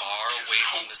 stay far away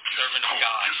from the servant of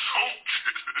God.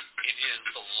 It is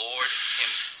the Lord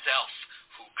himself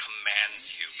who commands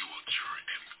you. You will drink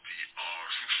the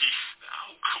army.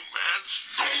 Thou commands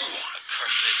no one.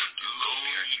 Accursed and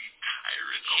lowly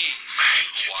tyrant he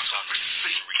who walks on the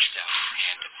sea reached out his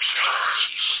hand to pierce what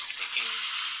he was thinking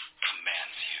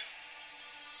commands you.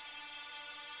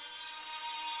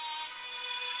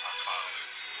 Our Father,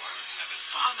 who art in heaven,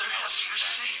 Father has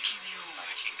forsaken you.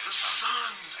 The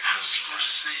Son has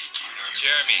forsaken you.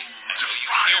 Jeremy, I know you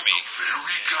can hear me.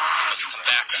 Very God you must come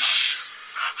back to us.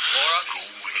 Laura,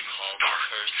 recall the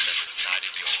curse that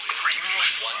decided your fate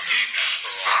once and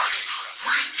for all.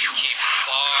 Keep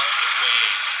far away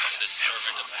from this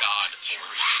servant of God, for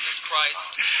Jesus Christ,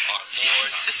 our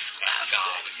Lord and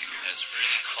God, has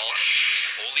really called you to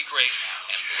the holy grace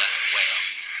and blessed way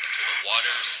into the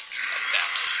waters of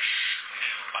baptism.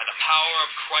 By the power of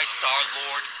Christ our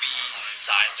Lord, be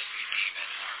silent, demon.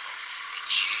 In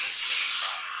Jesus' name,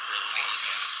 release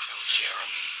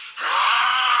Jeremy.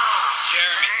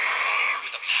 Jeremy,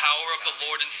 with the power of the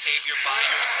Lord and Savior by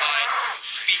your side,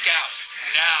 speak out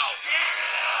now.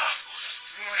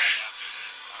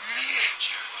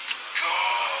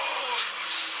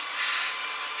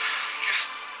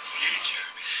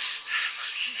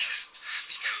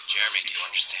 Jeremy, do you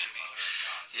understand me?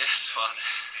 Yes, Father.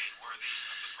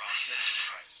 Yes.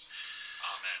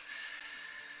 Amen.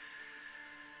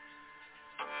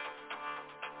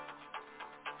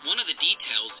 One of the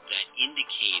details that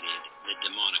indicated the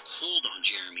demonic hold on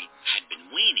Jeremy had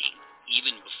been waning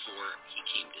even before he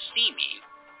came to see me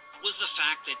was the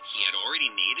fact that he had already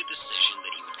made a decision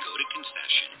that he would go to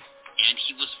confession, and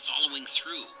he was following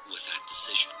through with that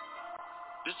decision.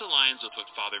 This aligns with what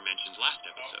Father mentioned last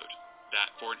episode,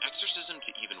 that for an exorcism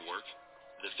to even work,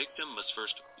 the victim must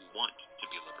first want to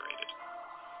be liberated.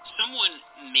 Someone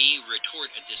may retort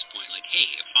at this point like, hey,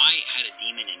 if I had a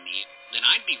demon in me, then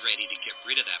I'd be ready to get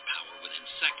rid of that power within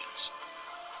seconds.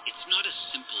 It's not as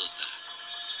simple as that.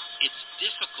 It's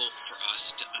difficult for us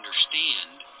to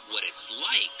understand what it's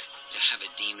like to have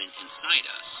a demon inside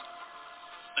us.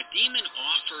 A demon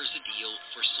offers a deal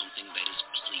for something that is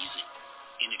pleasing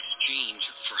in exchange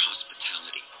for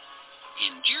hospitality.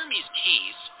 In Jeremy's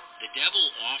case, the devil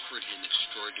offered him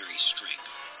extraordinary strength,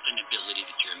 an ability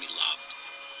that Jeremy loved.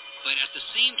 But at the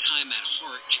same time, at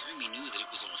heart, Jeremy knew that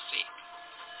it was all fake.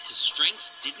 His strength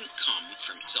didn't come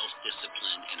from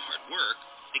self-discipline and hard work.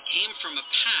 It came from a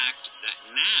pact that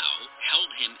now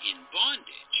held him in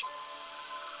bondage.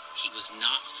 He was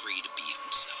not free to be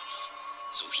himself,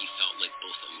 so he felt like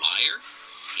both a liar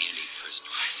and a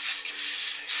prisoner.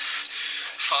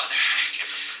 Father,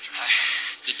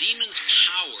 The demon's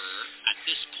power at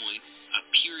this point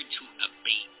appeared to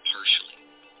abate partially.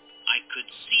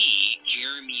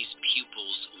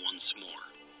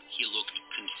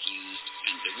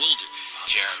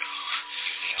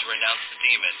 renounce the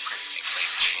demon and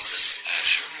claim Jesus as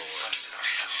your Lord.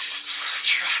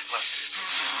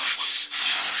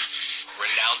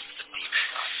 Renounce the demon.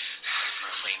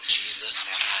 Claim Jesus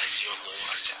as your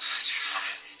Lord.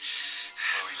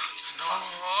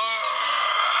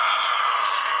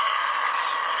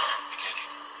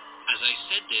 As I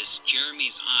said this,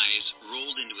 Jeremy's eyes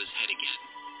rolled into his head again.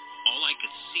 All I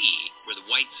could see were the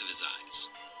whites of his eyes.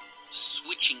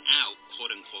 Switching out,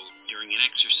 quote-unquote, during an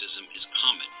exorcism is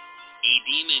common. A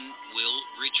demon will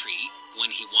retreat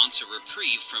when he wants a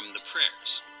reprieve from the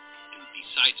prayers. And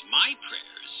besides my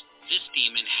prayers, this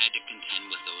demon had to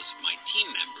contend with those of my team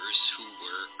members who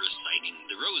were reciting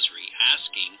the rosary,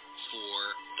 asking for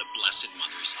the Blessed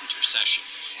Mother's intercession.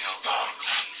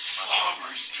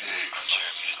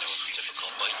 Jeremy, I know it's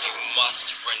difficult, but you must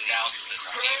renounce this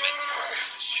demon.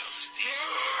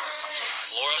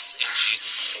 Implore us in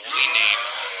Jesus' holy name.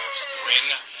 Bring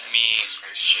me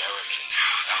Jeremy.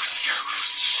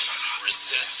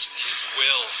 Resist his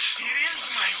will. It is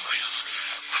my will.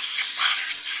 It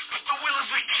matters. But the will of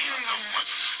the kingdom.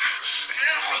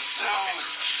 Everything.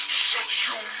 Shut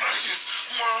your maggot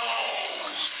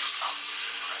mouth.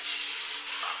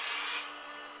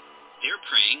 Their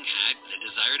praying had the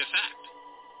desired effect.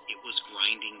 It was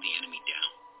grinding the enemy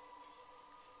down.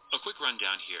 A quick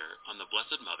rundown here on the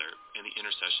Blessed Mother and the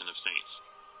intercession of saints.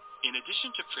 In addition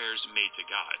to prayers made to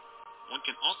God, one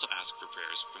can also ask for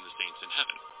prayers from the saints in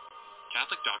heaven.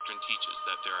 Catholic doctrine teaches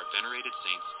that there are venerated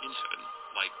saints in heaven,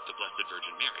 like the Blessed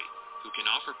Virgin Mary, who can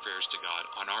offer prayers to God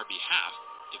on our behalf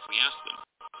if we ask them.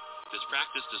 This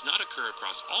practice does not occur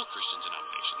across all Christian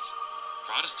denominations.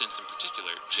 Protestants in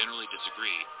particular generally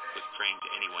disagree with praying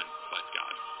to anyone but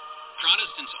God.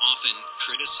 Protestants often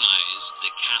criticize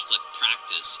the Catholic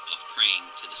practice of praying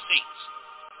to the saints,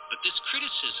 but this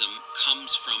criticism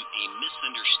comes from a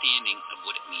misunderstanding of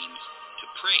what it means to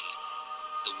pray.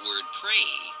 The word pray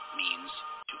means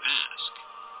to ask.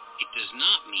 It does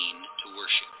not mean to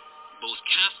worship. Both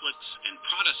Catholics and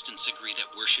Protestants agree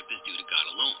that worship is due to God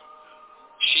alone.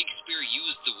 Shakespeare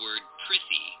used the word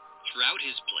prithee throughout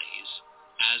his plays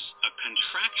as a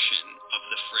contraction of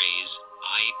the phrase,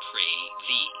 I pray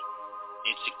thee.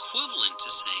 It's equivalent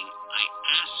to saying, I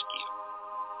ask you.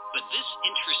 But this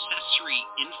intercessory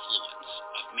influence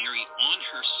of Mary on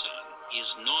her son is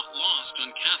not lost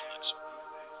on Catholics.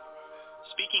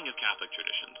 Speaking of Catholic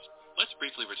traditions, let's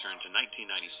briefly return to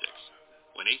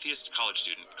 1996, when atheist college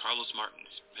student Carlos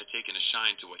Martins had taken a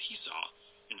shine to what he saw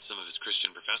in some of his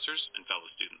Christian professors and fellow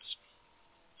students.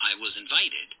 I was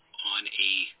invited on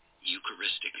a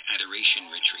Eucharistic adoration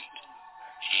retreat,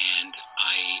 and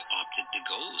I opted to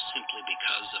go simply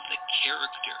because of the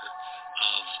character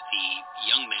of the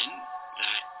young men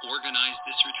that organized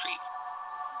this retreat.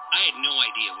 I had no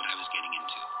idea what I was getting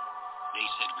into. They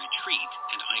said retreat,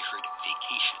 and I heard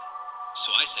vacation. So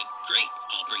I said, great,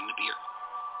 I'll bring the beer.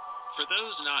 For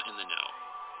those not in the know,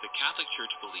 the Catholic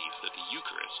Church believes that the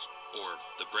Eucharist, or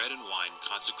the bread and wine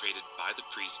consecrated by the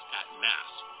priest at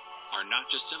Mass, are not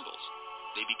just symbols.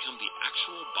 They become the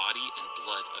actual body and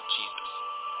blood of Jesus.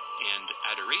 And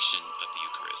adoration of the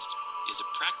Eucharist is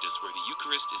a practice where the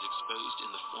Eucharist is exposed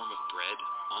in the form of bread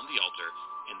on the altar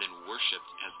and then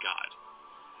worshipped as God.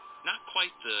 Not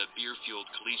quite the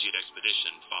beer-fueled collegiate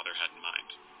expedition Father had in mind.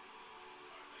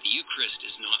 The Eucharist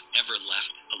is not ever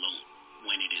left alone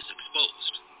when it is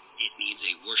exposed. It needs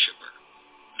a worshiper.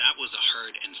 That was a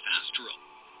hard and fast rule.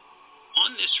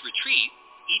 On this retreat,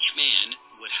 each man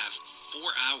would have 4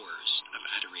 hours of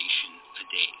adoration a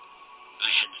day.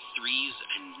 I had 3s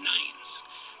and 9s.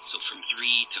 So from 3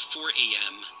 to 4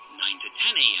 a.m., 9 to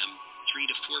 10 a.m., 3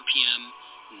 to 4 p.m.,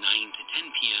 9 to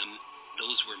 10 p.m.,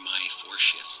 those were my 4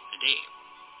 shifts a day.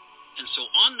 And so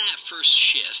on that first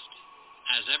shift,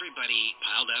 as everybody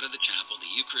piled out of the chapel,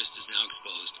 the Eucharist is now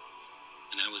exposed,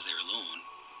 and I was there alone.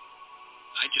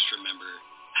 I just remember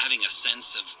having a sense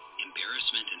of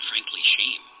embarrassment and frankly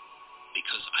shame,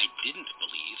 because I didn't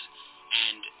believe,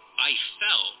 and I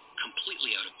fell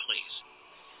completely out of place.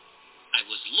 I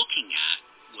was looking at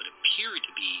what appeared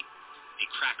to be a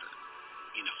cracker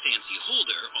in a fancy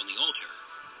holder on the altar.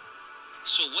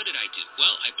 So what did I do?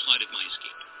 Well, I plotted my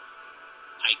escape.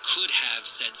 I could have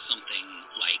said something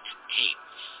like, hey,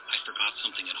 I forgot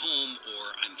something at home, or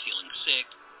I'm feeling sick,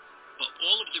 but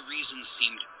all of the reasons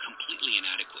seemed completely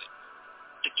inadequate.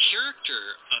 The character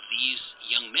of these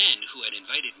young men who had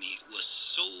invited me was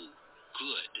so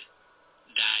good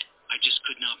that I just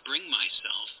could not bring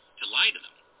myself to lie to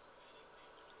them.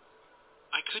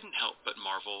 I couldn't help but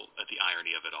marvel at the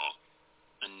irony of it all.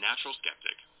 A natural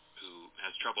skeptic who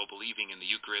has trouble believing in the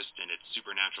Eucharist and its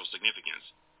supernatural significance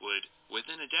would,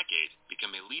 within a decade,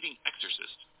 become a leading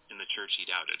exorcist in the church he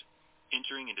doubted.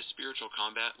 entering into spiritual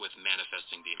combat with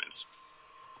manifesting demons.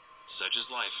 Such is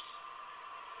life.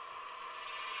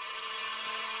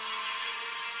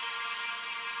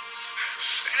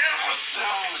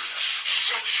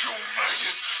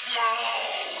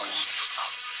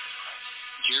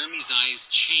 Jeremy's eyes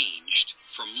changed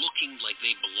from looking like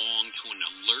they belonged to an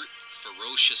alert,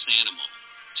 ferocious animal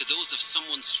to those of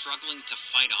someone struggling to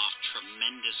fight off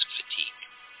tremendous fatigue.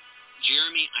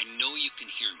 Jeremy, I know you can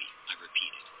hear me, I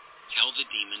repeated. Tell the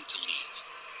demon to leave.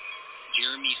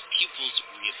 Jeremy's pupils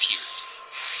reappeared.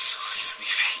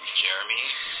 Jeremy,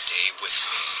 stay with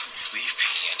me.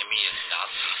 The enemy is not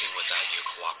leaving without your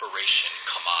cooperation.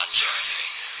 Come on,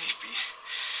 Jeremy.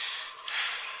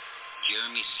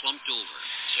 Jeremy slumped over.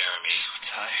 Jeremy,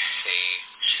 say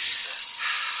Jesus.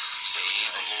 Say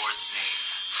the Lord's name.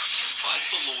 Invite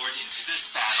the Lord into this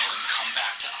battle and come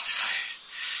back to us.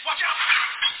 Watch out!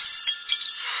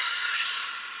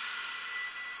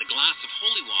 The glass of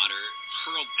holy water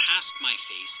hurled past my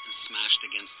face and smashed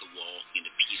against the wall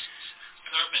into pieces.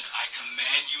 Serpent, I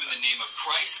command you in the name of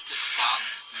Christ to stop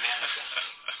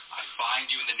manifesting. I bind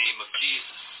you in the name of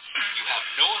Jesus. You have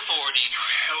no authority. To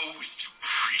hell with you,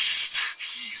 priest.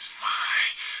 He's my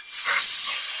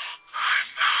vessel. I'm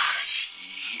not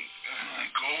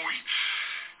going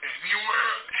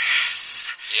anywhere.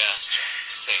 Yes,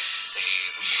 Jeremy. Say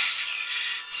the word.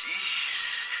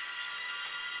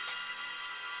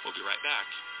 We'll be right back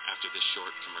after this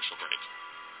short commercial break.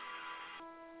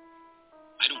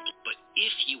 I don't, but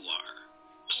if you are,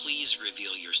 please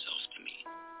reveal yourself to me.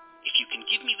 If you can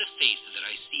give me the faith that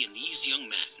I see in these young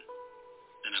men,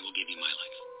 then I will give you my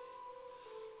life.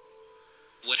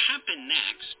 What happened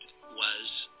next was,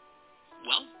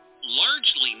 well,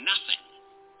 largely nothing.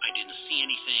 I didn't see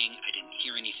anything, I didn't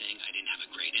hear anything, I didn't have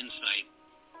a great insight,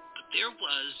 but there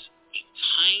was a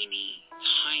tiny,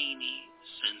 tiny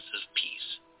sense of peace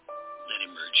that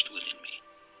emerged within me.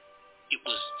 It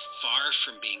was far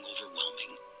from being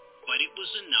overwhelming, but it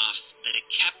was enough that it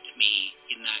kept me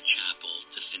in that chapel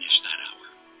to finish that hour.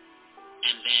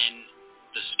 And then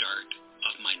the start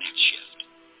of my next shift.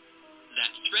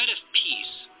 That thread of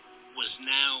peace was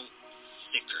now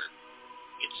thicker.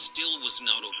 It still was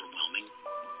not overwhelming,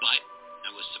 but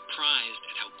I was surprised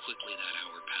at how quickly that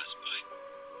hour passed by.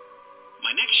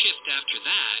 My next shift after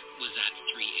that was at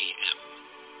 3 a.m.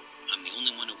 I'm the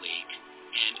only one awake,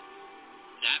 and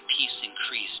that peace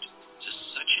increased to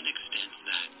such an extent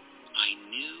that I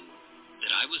knew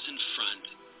that I was in front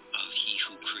of He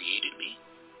who created me,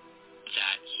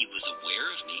 that He was aware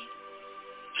of me,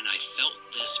 and I felt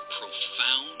this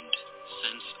profound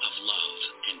sense of love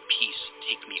and peace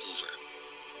take me over.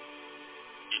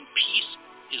 And peace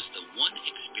is the one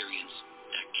experience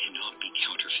that cannot be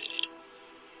counterfeited.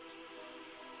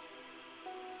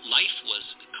 Life was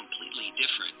completely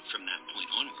different from that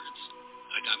point onwards.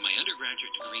 I got my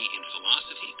undergraduate degree in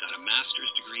philosophy, got a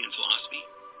master's degree in philosophy,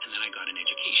 and then I got an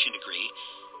education degree,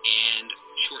 and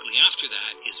shortly after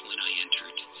that is when I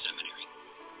entered seminary.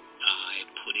 I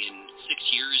put in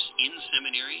 6 years in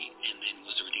seminary and then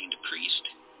was ordained a priest.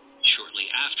 Shortly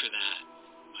after that,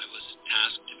 I was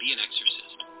tasked to be an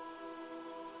exorcist.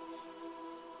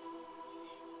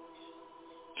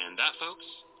 And that, folks,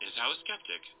 is how a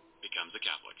skeptic becomes a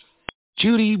Catholic.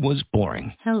 Judy was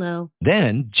boring. Hello.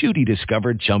 Then Judy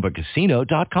discovered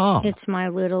ChumbaCasino.com. It's my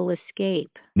little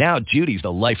escape. Now Judy's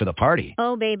the life of the party.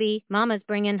 Oh, baby, mama's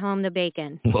bringing home the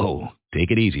bacon. Whoa,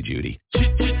 take it easy, Judy.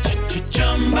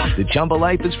 The Chumba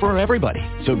life is for everybody.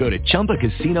 So go to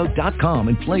ChumbaCasino.com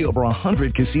and play over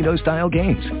 100 casino-style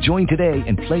games. Join today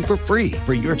and play for free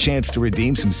for your chance to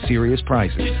redeem some serious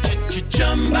prizes.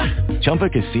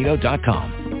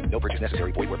 ChumbaCasino.com. No purchase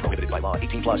necessary. Void where prohibited by law.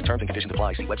 18+ terms and conditions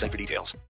apply. See website for details.